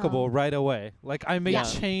I know. applicable right away. Like, I made Yeah.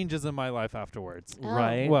 changes in my life afterwards. Oh.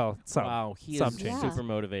 Right? Well, some. Wow, he some is changes. super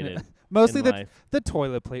motivated. Mostly in the life. the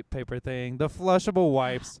toilet paper thing, the flushable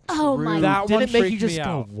wipes. Oh my That Did one it make you freaked just me go,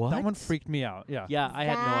 out. That "What?" one freaked me out. Yeah. Yeah, I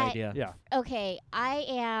had no That- idea. Yeah. Okay, I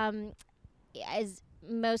am, as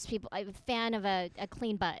most people, I'm a fan of a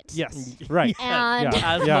clean butt. Yes. Right. And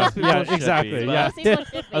Yeah. As Yeah. most people Yeah. should Exactly. be, Yeah. Most people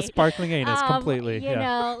should A be. sparkling anus completely. You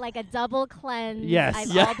know, like a double cleanse. Yes. I've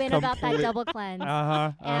Yeah. all been about that Complete. double cleanse.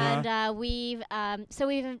 Uh-huh. And we've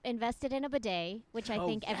invested in a bidet, which I Oh,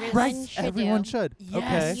 think yes. everyone Right. should Everyone do. should.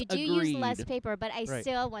 Yes. Okay. You do use less Agreed. paper, but I Right.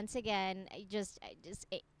 still, once again, I just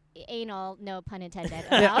anal, no pun intended.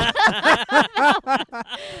 Yeah.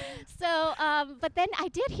 So, but then I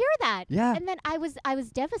did hear that, Yeah. and then I was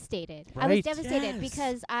devastated. I was Right. devastated Yes.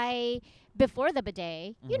 because before the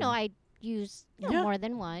bidet, Mhm. I use Yeah. more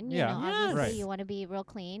than one. Yeah. Obviously Right. you want to be real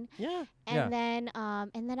clean. Yeah. And then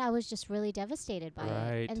I was just really devastated by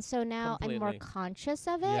Right. it. And so now I'm more Completely. conscious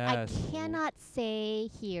of it. Yes. I cannot say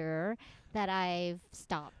here that I've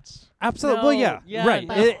stopped. Absolutely. Well, yeah. No, yeah, Right.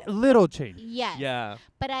 but- Little change. Yes. Yeah.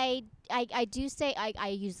 But I do say I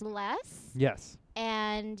use less. Yes.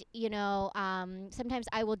 And sometimes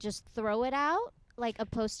I will just throw it out, like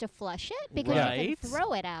opposed to flush it, because you Right. can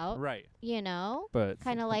throw it out. Right. Kind But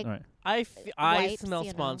of like right. I wipes, smell you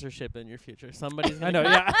know. sponsorship in your future. Somebody's I gonna know.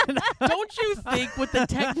 Yeah. Don't you think with the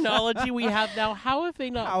technology we have now, how have they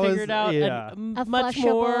not How is- figured out yeah. a much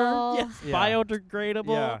more flushable- Yeah.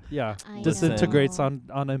 biodegradable? Yeah. I Disintegrates know.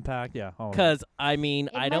 on impact. Yeah. all of it. Because I mean,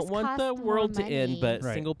 It I don't must want the cost more world to end, money. but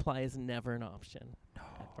Right. single ply is never an option.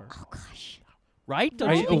 Ever. Oh gosh, Right? Don't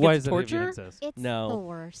Right. you think Why it's does it even torture? exist? it's No. the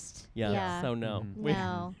worst. Yeah. So no. Mhm. We-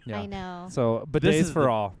 No, Yeah. I know. So This bidets is for the-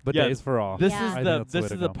 all. yeah, Bidets for all. This Yeah. I is think the that's the way this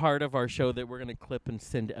to is the go. part of our show that we're gonna clip and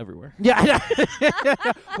send everywhere. Yeah.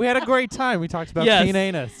 We had a great time. We talked about Yes. clean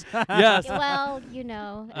anus. Yes. Well,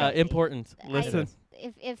 Important. I- Listen.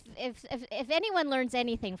 if anyone learns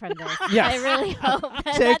anything from this, Yes. I really hope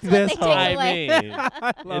that Take that's what this they home. take I away. mean,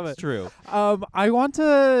 I love it's it. true. I want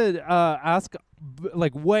to ask,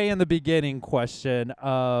 like, way in the beginning question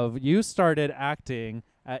of you started acting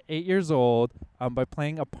at 8 years old by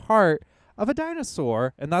playing a part of a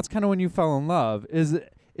dinosaur, and that's kind of when you fell in love.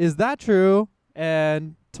 Is that true?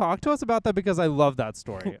 And talk to us about that, because I love that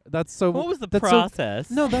story. That's so. What was the that's process?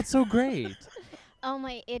 No, that's so great. Oh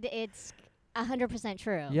my! It's 100%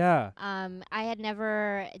 true. Yeah. I had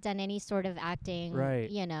never done any sort of acting. Right.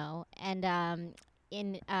 And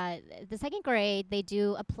in the second grade, they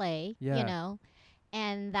do a play. Yeah.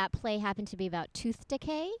 And that play happened to be about tooth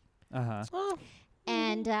decay. Uh-huh. Oh.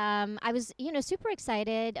 And I was, super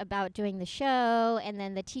excited about doing the show, and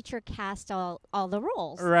then the teacher cast all the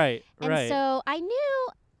roles. Right. And right. so I knew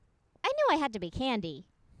I had to be Candy.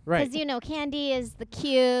 right. Because, Candy is the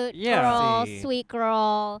cute Yeah. girl, See. sweet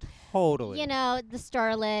girl, Totally. the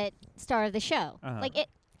starlet star of the show. Uh-huh. Like, it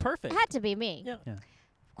Perfect. had to be me. Yeah. Yeah.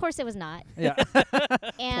 Of course it was not. Yeah.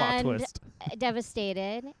 And Plot twist.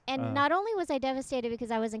 devastated. And Uh. not only was I devastated because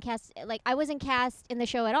I wasn't cast in the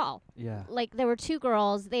show at all. Yeah. Like, there were two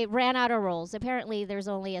girls. They ran out of roles. Apparently, there's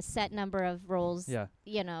only a set number of roles, Yeah.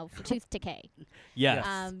 for tooth decay. Yes.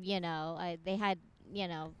 They had,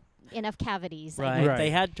 enough cavities. I Right. guess. Right. They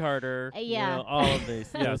had tartar. Yeah. All of these.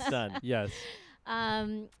 It was Yes. done. Yes.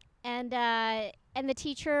 And the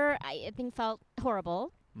teacher, I think, felt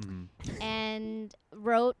horrible Mm-hmm. and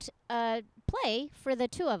wrote a play for the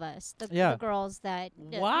two of us, the Yeah. girls that.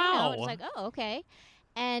 Wow. It's like, oh, okay,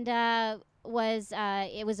 and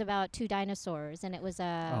it was about two dinosaurs, and it was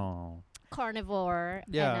Oh. carnivore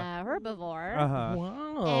Yeah. and a herbivore. Uh-huh.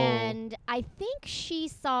 Wow. And I think she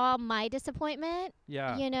saw my disappointment,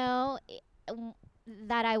 Yeah. you know,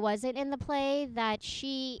 that I wasn't in the play, that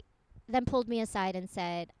she then pulled me aside and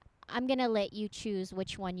said, I'm going to let you choose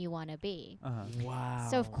which one you want to be. Uh-huh. Wow.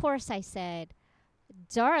 So, of course, I said,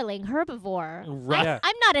 darling herbivore. Right. Yeah.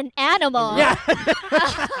 I'm not an animal. Yeah.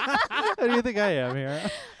 What do you think I am here?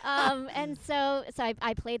 And so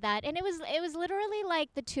I played that, and it was literally like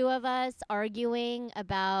the two of us arguing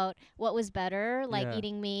about what was better, like Yeah.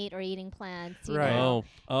 eating meat or eating plants. You Right. know?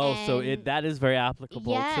 So And that is very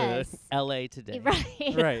applicable yes. to LA today.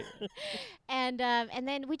 Right. Right. And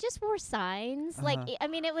then we just wore signs. Like Uh-huh. I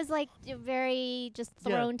mean, it was like a very just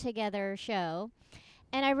Yeah. thrown together show.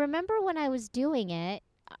 And I remember when I was doing it,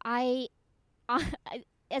 I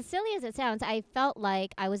as silly as it sounds, I felt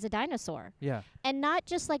like I was a dinosaur. Yeah. And not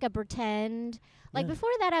just like a pretend. Like Yeah. before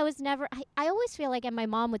that, I was never. I always feel like, and my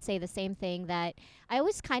mom would say the same thing, that I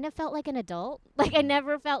always kind of felt like an adult. Like I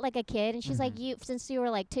never felt like a kid. And she's like, "You, since you were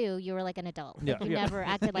like 2, you were like an adult. Yeah, Like, you yeah. never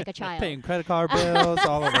acted like a child." Paying credit card bills,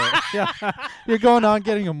 all of it. Yeah. You're going on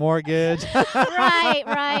getting a mortgage.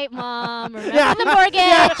 right, Mom. Remember the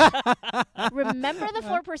mortgage. Remember the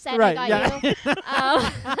 4% Right, I got yeah. you.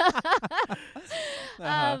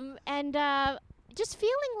 Uh-huh. And just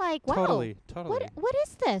feeling like, wow, Totally. what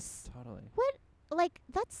is this? Totally. Like,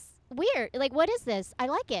 that's weird. Like, what is this? I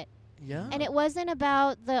like it. Yeah. And it wasn't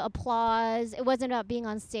about the applause. It wasn't about being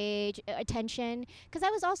on stage, attention. Because I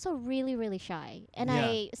was also really, really shy. And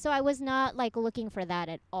Yeah. so I was not, like, looking for that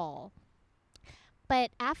at all.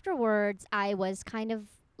 But afterwards, I was kind of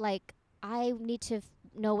like, I need to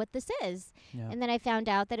know what this is. Yeah. And then I found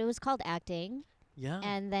out that it was called acting. Yeah.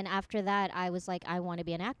 And then after that, I was like, I want to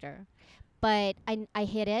be an actor. But I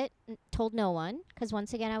hid it, told no one, because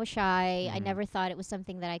once again, I was shy. I Mhm. never thought it was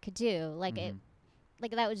something that I could do. Like it, Mhm.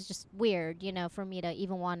 like that was just weird, you know, for me to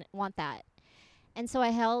even want that. And so I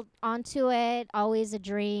held onto it, always a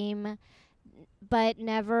dream, but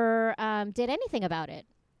never did anything about it.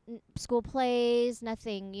 School plays,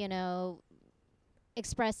 nothing, you know,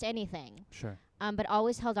 expressed anything. Sure. But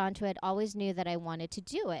always held on to it, always knew that I wanted to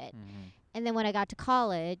do it. Mhm. And then when I got to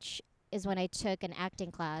college is when I took an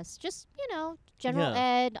acting class. Just, you know, general Yeah.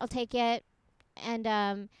 ed, I'll take it. And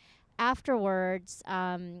afterwards,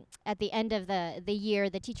 at the end of the year,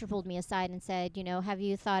 the teacher pulled me aside and said, you know, have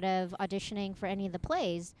you thought of auditioning for any of the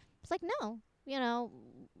plays? I was like, no, you know,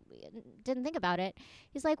 didn't think about it.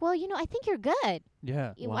 He's like, well, you know, I think you're good.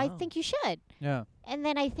 Yeah. I Wow. think you should. Yeah. And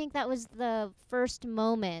then I think that was the first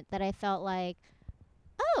moment that I felt like,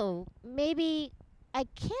 oh, maybe I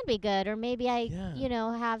can be good, or maybe I, Yeah. you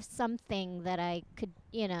know, have something that I could,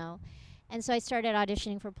 you know. And so I started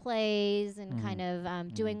auditioning for plays and Mhm. kind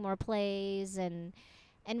of doing more plays and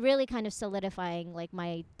really kind of solidifying like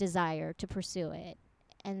my desire to pursue it.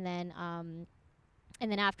 And then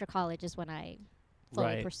after college is when I fully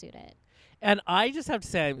Right. pursued it. And I just have to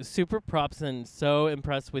say, I'm super props and so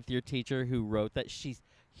impressed with your teacher who wrote that she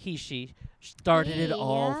started it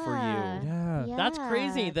all for you. Yeah. That's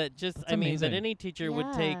crazy. That just, That's I mean, that amazing. any teacher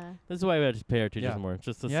would take. Yeah. This is why we have to pay our teachers Yeah. more.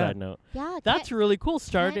 Just a Yeah. side note. Yeah, That's really cool. Kent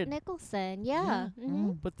Started. Nicholson. Yeah. Yeah.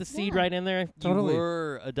 Mm-hmm. Put the seed Yeah. right in there. Totally. You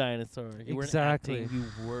were a dinosaur. You Exactly. weren't acting.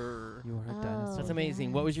 You were. You were a Oh. dinosaur. That's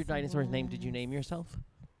amazing. What was your Yes, I dinosaur's name? Did you was. name yourself?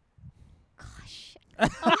 Gosh. Oh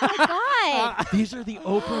my God. These are the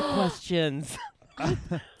Oprah questions.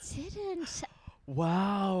 Didn't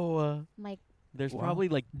Wow. my There's Wow. probably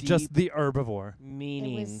like deep Just the herbivore. it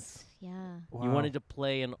meanings. was yeah. You wanted to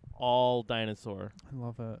play an all dinosaur. I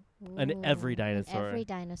love it. An every Ooh, dinosaur. Every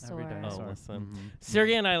dinosaur. Every dinosaur. Oh, listen. Mhm.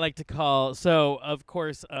 Sergey and I like to call, so of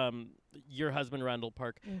course, your husband, Randall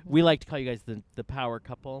Park, Mhm. we like to call you guys the power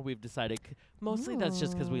couple. We've decided mostly that's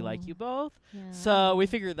just because we like Ooh. you both. Yeah. So we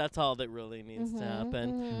figured that's all that really needs to Mhm,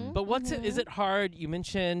 happen. mhm, But is mhm. it hard? You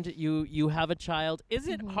mentioned you have a child. Is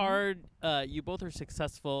it Mhm. hard? You both are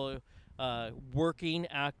successful working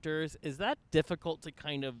actors. Is that difficult to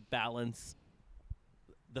kind of balance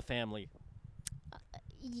the family?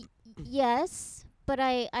 Yes, but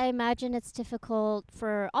I imagine it's difficult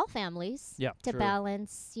for all families Yeah. to True.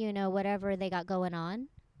 balance, you know, whatever they got going on.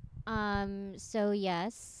 So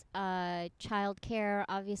yes, childcare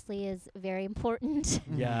obviously is very important.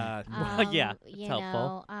 Yeah. Well, yeah. It's You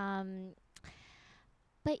helpful. know,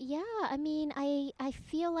 but yeah, I mean, I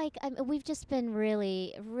feel like we've just been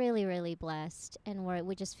really, really, really blessed, and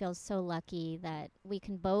we just feel so lucky that we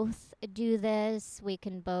can both do this, we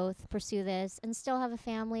can both pursue this, and still have a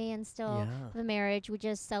family and still Yeah. have a marriage. We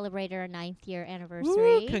just celebrated our 9th year Woo,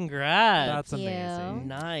 anniversary. congrats. That's Thank you. amazing.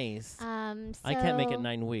 Nice. So I can't make it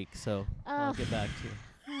 9 weeks, so I'll Oh. get back to you.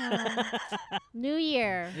 New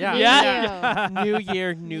year. Yeah. New Yeah. you. New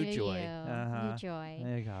year, new joy. You. Uh-huh. New joy.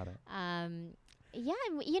 You got it. Yeah,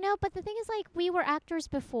 and but the thing is, like, we were actors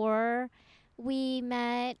before we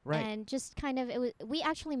met, Right. and just kind of we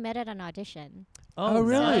actually met at an audition. Oh, Oh,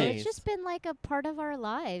 really? So nice. it's just been like a part of our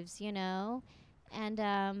lives, and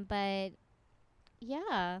but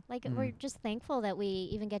yeah, like we're just thankful that we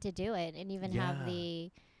even get to do it and even have Yeah.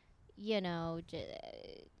 the,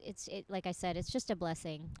 it's like I said, it's just a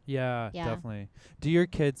blessing. Yeah, Yeah. definitely. Do your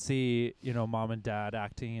kids see, mom and dad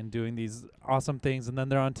acting and doing these awesome things, and then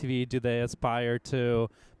they're on TV? Do they aspire to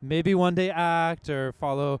maybe one day act or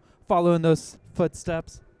follow in those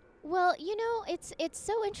footsteps? Well, it's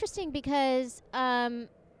so interesting because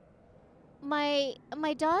my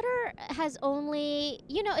daughter has only,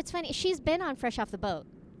 it's funny, she's been on Fresh Off the Boat.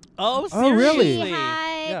 Oh, Oh, really? seriously?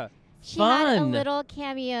 Yeah. She had a Fun. little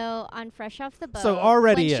cameo on Fresh Off the Boat. So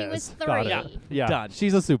already when she was 3. Got it. Yeah. Yeah. Done.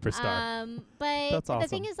 She's a superstar. But That's the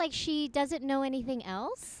thing awesome. is, like, she doesn't know anything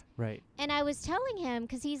else. Right. And I was telling him,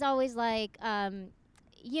 because he's always like,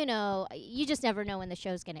 you just never know when the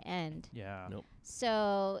show's going to end. Yeah. Nope.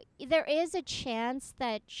 So there is a chance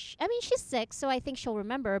that, she's 6, so I think she'll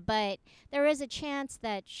remember, but there is a chance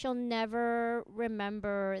that she'll never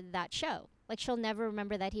remember that show. Like, she'll never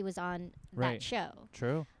remember that he was on Right. that show.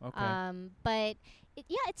 True. Okay. But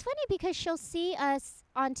it's funny because she'll see us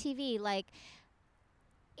on TV. Like,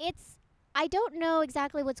 I don't know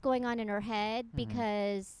exactly what's going on in her head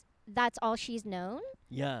because that's all she's known.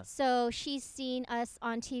 Yeah. So she's seen us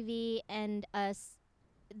on TV and us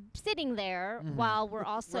sitting there while we're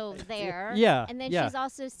also there. Yeah. And then yeah. she's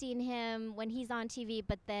also seen him when he's on TV,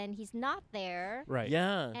 but then he's not there. Right.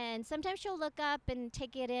 Yeah. And sometimes she'll look up and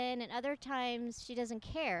take it in, and other times she doesn't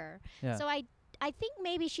care. Yeah. So I think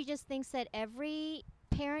maybe she just thinks that every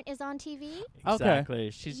parent is on TV. Exactly.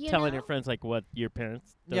 She's You telling her know? friends, like, what your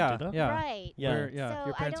parents don't Yeah. do that? Yeah. Right. Yeah. Where- yeah. So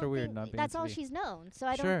Your I parents don't are weird think not being that's on all TV. she's known. So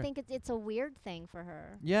I Sure. don't think it's a weird thing for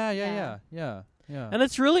her. Yeah. Yeah. Yeah. Yeah. Yeah. Yeah. And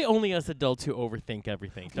it's really only us adults who overthink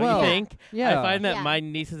everything. Don't Well, you think? yeah. I find that Yeah. my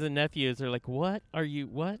nieces and nephews are like, what?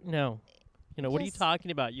 What? No. What are you Just-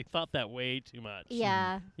 talking about? You thought that way too much.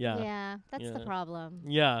 Yeah. Yeah. Yeah. That's the Yeah. problem.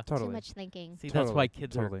 Yeah. Totally. Too much thinking. See, that's why Totally.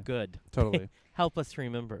 kids Totally. are good. Totally. Help us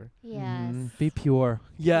remember. Yes. Be pure.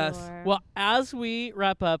 Yes. Sure. Well, as we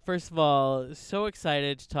wrap up, first of all, so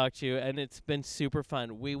excited to talk to you, and it's been super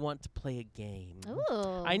fun. We want to play a game.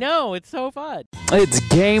 Ooh. I know, it's so fun. It's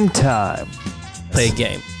game time. Play a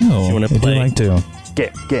game. Oh, you wanna I do play? like to.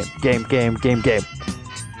 Game.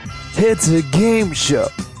 It's a game show.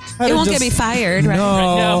 You won't get me fired, right?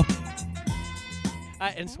 No.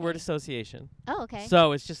 And it's word association. Oh, okay.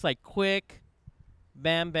 So it's just like quick,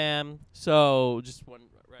 bam, bam. So just one.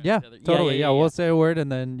 Right Yeah. after the other. Totally. Yeah. We'll say a word and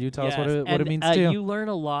then you tell us what Yes. it And, means to you. You learn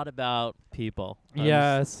a lot about people.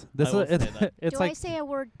 Yes. This will is say that. it's Do I like say a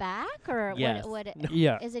word back, or Yes. what?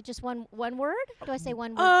 yeah. Is it just one word? Do I say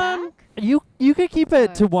one word Um, back? You could keep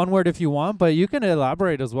it to Or- one word if you want, but you can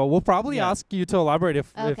elaborate as well. We'll probably Yeah. ask you to elaborate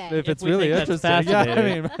if Okay. if it's If we really think that's interesting. Yeah. I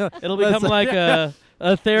fascinating. mean, It'll let's- become like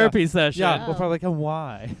a therapy session. yeah. We'll Oh. probably come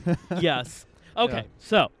why. Yes. Okay. Yeah.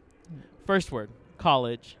 So, first word,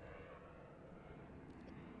 college.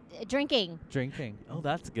 Drinking. Drinking. Oh,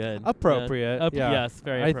 that's good. Appropriate, yeah. Yes,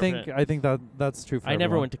 very I appropriate. think that's true for I never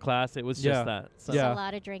everyone. went to class. It was Yeah. just that. So. Yeah. It's a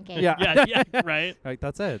lot of drinking. Yeah. Yeah, right. Like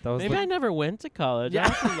that's it. That was Maybe like, I never went to college. Yeah. I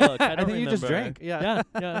have to look. I don't think you just remember. drank. Yeah.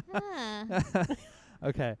 Yeah. Ah.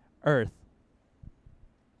 okay. Earth.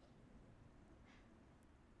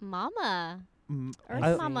 Mama. Earth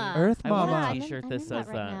I- Mama. Earth I want Mama. a I'm in- T-shirt I'm that in says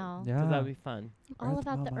right that. now. Yeah. Because that'd be fun. All Earth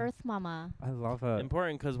about the Mama. Earth Mama. I love it.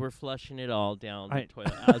 Important because we're flushing it all down the I-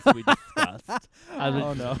 toilet as we discussed.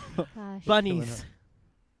 Oh no. Gosh. Bunnies.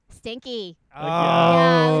 Stinky. Oh yeah,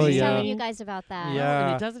 I was yeah. telling you guys about that. Yeah.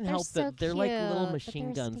 And it doesn't They're help so that they're like little cute, but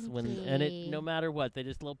machine they're guns and it no stinky. matter what, they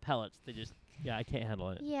just little pellets. They just I can't handle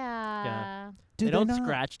it. Yeah. Do they don't not,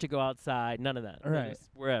 scratch to go outside. None of that. They're Right. just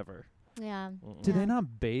wherever. Yeah. Mm-mm. Do Yeah. they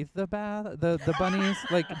not bathe the the bunnies?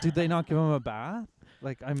 Like, do they not give them a bath?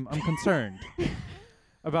 Like, I'm concerned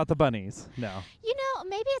about the bunnies. No. You know,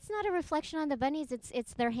 maybe it's not a reflection on the bunnies.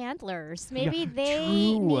 It's their handlers. Maybe they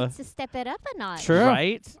true. need to step it up a notch. Sure.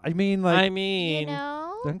 Right? I mean, like, I You mean,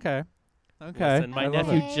 know. okay. Okay. listen, my I love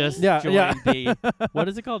nephew it. Okay. just Yeah, joined yeah. the what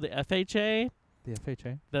is it called? The FHA, The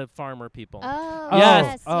FHA. the farmer people. Oh.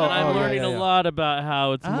 Yes. Oh, And I'm yeah, learning yeah, a yeah. lot about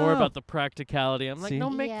how it's more Oh. about the practicality. I'm like, See? no,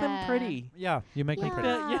 make them Yeah. pretty. Yeah, you make Yeah. them pretty.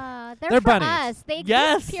 They're They're for bunnies. us. They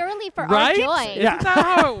Yes. exist purely for Right? our joy. Yeah. Isn't that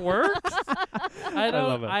how it works? I don't.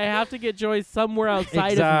 love it. I have to get joy somewhere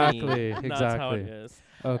outside of me. Exactly, That's how it exactly. is.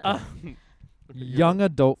 Okay. Um, Young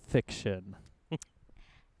adult fiction.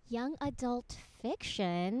 Young adult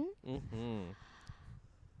fiction. Mm-hmm.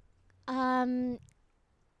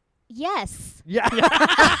 Yes. Yeah.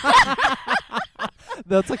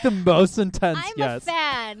 That's like the most intense I'm yes. a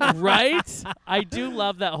fan. Right? I do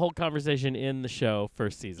love that whole conversation in the show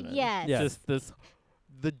first season. Yes. Yes. Just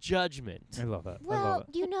the judgment. I love that. I love Well,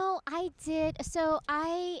 it. you know, I did. So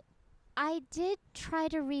I did try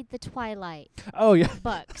to read the Twilight Oh yeah.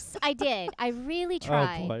 books. I did. I really Oh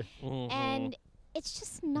tried. boy. Mhm. And it's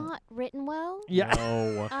just not written well. Yeah.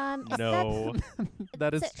 No. No.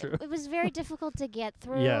 That is so true. It was very difficult to get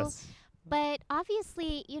through. Yes. But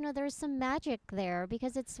obviously, you know, there's some magic there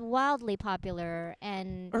because it's wildly popular.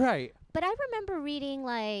 And Right. but I remember reading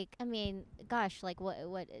like like what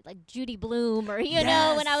like Judy Blume or you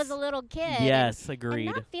know when I was a little kid. Yes, and agreed.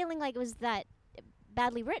 not feeling like it was that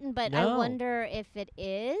badly written, but No. I wonder if it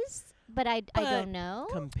is. But I don't know.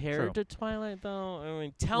 Compared True. to Twilight, though, I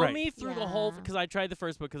mean, tell Right. me through the whole, Yeah. because I tried the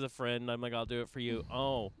first book as a friend. I'm like, I'll do it for you.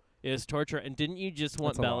 Oh, it's torture. And didn't you just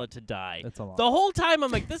want It's a Bella lot. to die? It's a lot. The whole time,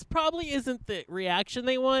 I'm like, this probably isn't the reaction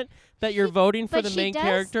they want, that you're voting for But the she main does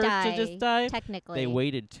character die, to just die. Technically, They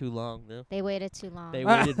waited too long, though. They waited too long. They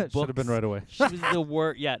waited Should have been books. right away. She was the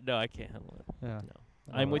worst. Yeah, no, I can't handle it. Yeah. No.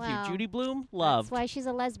 I'm with Wow. you. Judy Blume, love. That's why she's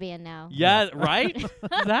a lesbian now. Yeah, right?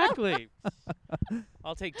 Exactly.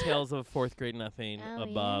 I'll take Tales of Fourth Grade Nothing Oh,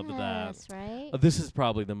 above that. yes, right? This is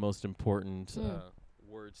probably the most important Mm.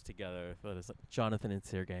 words together. That is Jonathan and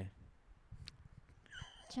Sergey.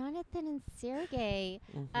 Jonathan and Sergey.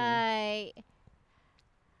 Mhm.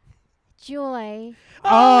 Joy.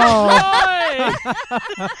 Oh.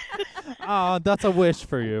 Oh, that's a wish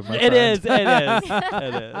for you, my It friend. is.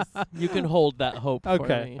 It is. You can hold that hope for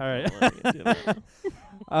Okay, me. all right. Don't let me do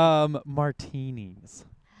that. Martinis.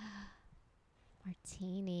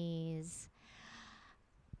 Martinis.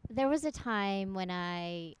 There was a time when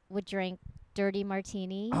I would drink dirty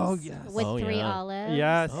martinis. Oh, yes. With Oh, 3 yeah. olives.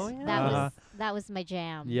 Yes. Oh, yeah. That was my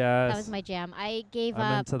jam. Yes. That was my jam. I gave I'm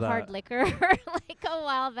up into hard that. liquor like a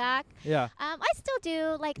while back. Yeah. I still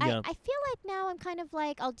do. Like Yeah. I feel like now I'm kind of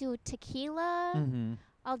like I'll do tequila. Mm-hmm.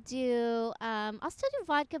 I'll still do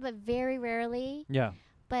vodka, but very rarely. Yeah.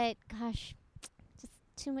 But gosh, just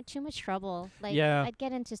too much trouble. Like Yeah. I'd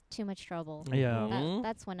get into too much trouble. Yeah. Mhm.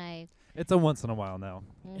 That's when I. It's a once in a while now.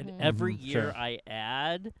 And Mhm. every Mhm, year sure. I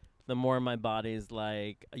add, the more my body's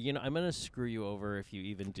like, I'm going to screw you over if you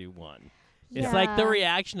even do one. It's like the Yeah.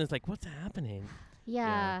 reaction is like, what's happening?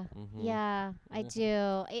 Yeah. Mhm. Yeah, I Mhm.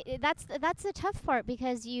 do. That's the tough part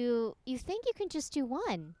because you think you can just do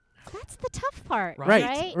one. That's the tough part, Right.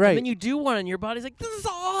 right? Right. And then you do one and your body's like, this is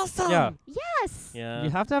awesome. Yeah. Yes. Yeah.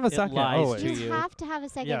 You have to have a It second lies always. to You you. have to have a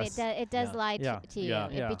second. Yes. It does Yeah. lie Yeah. to you. Yeah.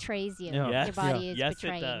 It Yeah. betrays you. Yeah. Yes. Your body Yeah. is Yes, it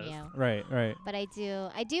betraying does. you. Right. Right. But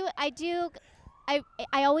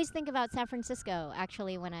I always think about San Francisco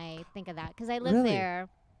actually when I think of that because I lived Really? there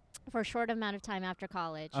for a short amount of time after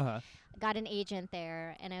college. Uh huh. Got an agent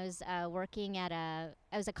there, and I was working at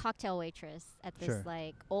I was a cocktail waitress at this Sure.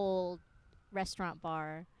 like old restaurant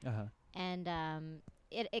bar, Uh huh. and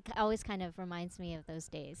it always kind of reminds me of those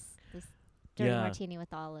days. This dirty Yeah. martini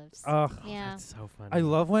with olives. Oh, yeah. That's so funny. I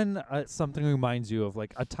love when something reminds you of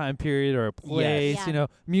like a time period or a place. Yeah. You know,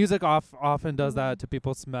 music often does Mhm. that to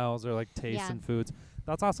people's smells or like tastes Yeah. and foods.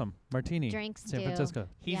 That's awesome. Martini. Drinks San do. Francisco.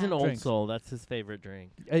 He's Yeah. an old Drinks. soul. That's his favorite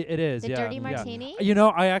drink. It is. The yeah. dirty yeah. martini. You know,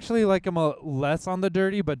 I actually like them less on the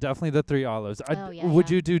dirty, but definitely the 3 olives. Oh, yeah, would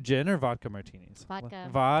yeah. you do gin or vodka martinis? Vodka.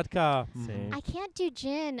 Vodka. Same. Mhm. I can't do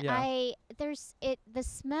gin. Yeah. The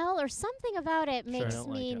smell or something about it Sure. makes I don't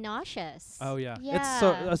like me it. nauseous. Oh yeah. It's Yeah.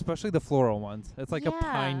 so especially the floral ones. It's like a Yeah.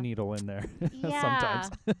 pine needle in there Yeah.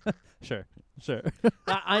 sometimes. Sure.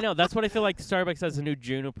 I know. That's what I feel like Starbucks has a new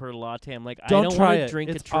juniper latte. I'm like, I Don't don't try want to it. drink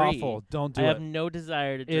It's a tree. awful. Don't do I it. have no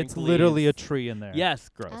desire to drink It's literally a leaves. tree in there. Yes,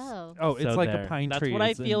 gross. Oh. Oh, it's So like there. a pine That's tree. what I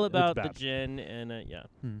It's feel it's about the bad. gin, and yeah,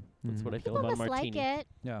 that's what I feel People about must martini. like it,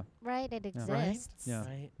 Yeah. right? It Yeah. exists. Yeah.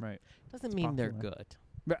 Right? Right. Doesn't It's mean they're popular. good.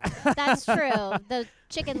 That's true. The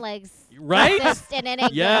chicken legs Right? exist and it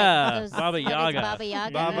ain't Yeah. good. Those- Baba what is Yaga. Baba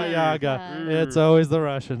Yaga. Baba Mm. Yaga. Yeah. It's always the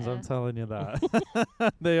Russians. Yeah. I'm telling you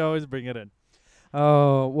that. They always bring it in.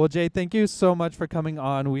 Oh, well, Jay, thank you so much for coming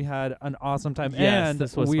on. We had an awesome time. Yes, and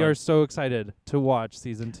this was we fun. are so excited to watch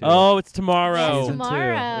season 2. Oh, it's tomorrow. Yes, Season 2.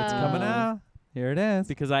 tomorrow. It's coming out. Here it is.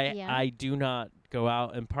 Because I Yeah. I do not go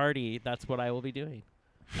out and party. That's what I will be doing.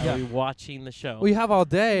 Are we watching the show? We have all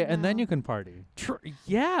day, and then No. you can party.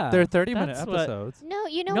 Yeah. They're 30-minute that's what- episodes. No,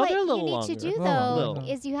 you know No, what they're a you little need longer. to do Little though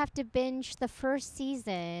longer. is you have to binge the first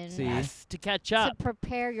season See? Yes, to catch to up.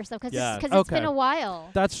 prepare yourself because Yes. it's been Okay. a while.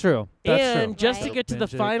 That's true. That's And true. just to Right. get to the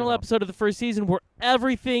Binge it, final go. episode of the first season where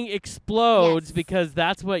everything explodes Yes. because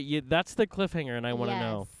that's the cliffhanger and I want to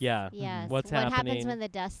know. Yeah. Yes. What's what happening? happens when the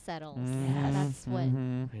dust settles? Mhm, Yeah, that's what.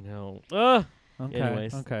 mhm. I know. Ugh. Okay.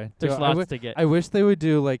 Anyways, Okay. There's Dude, I lots to get. I wish they would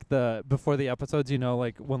do like before the episodes,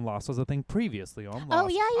 like when Lost was a thing previously on Lost. Oh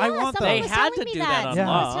yeah, I yeah. want Someone They was had telling to me do that. that on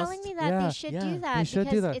Someone was Lost. telling me that Yeah. they should Yeah. do that They should do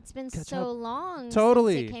because that. it's been Catch so long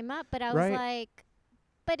Totally. since it came up. But I was Right. like,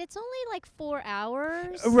 but it's only like 4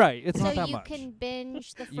 hours. Right. It's so not that you much. can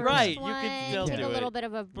binge the first Right, you one, can still take do a little it. bit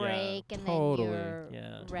of a Yeah. break, and Totally. then you're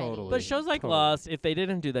Yeah. ready. Totally. But shows like Totally. Lost, if they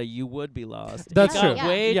didn't do that, you would be lost. That's it got true.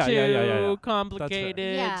 way Yeah, too yeah, yeah, yeah.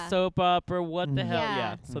 complicated. Yeah. Soap opera. What the Mhm. hell? Yeah.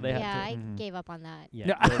 Yeah. So they Yeah, had to. I Mhm. gave up on that. Yeah.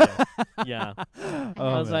 Yeah. totally. Yeah. Oh,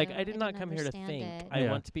 I was man. like, I I did not didn't come here to understand think. it. I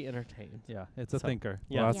Yeah. want to be entertained. Yeah, it's a So, thinker.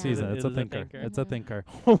 yeah. Last Yeah. season, It it's a is a thinker. thinker. It's a Mhm. thinker.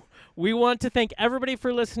 We want to thank everybody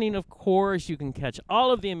for listening. Of course, you can catch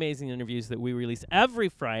all of the amazing interviews that we release every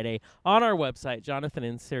Friday on our website,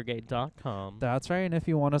 jonathanandsergey.com. That's right. And if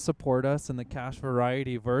you want to support us in the cash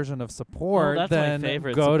variety version of support, that's my then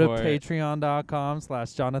favorite go support. to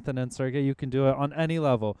patreon.com/Jonathan and Sergey. You can do it on any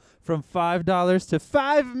level, from $5 to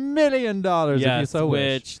 $5 million if you Yes, so wish.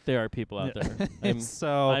 which there are people out there.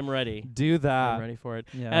 So I'm ready. do that. I'm ready for it.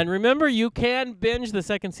 Yeah. And remember, you can binge the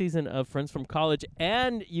second season of Friends from College,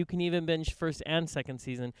 and you can even binge first and second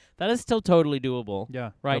season. That is still totally doable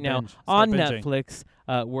yeah. right go now binge. Start on binging. Netflix,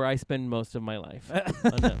 where I spend most of my life on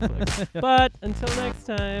Netflix. But until next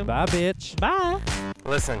time, Bye, bitch. bye.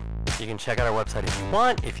 Listen, you can check out our website if you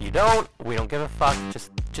want. If you don't, we don't give a fuck.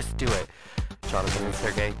 Just do it.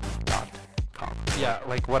 JonathanandSergey.com. Yeah,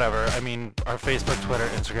 like whatever. I mean, our Facebook, Twitter,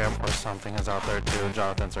 Instagram, or something is out there too.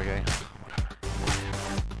 Jonathan Sergey.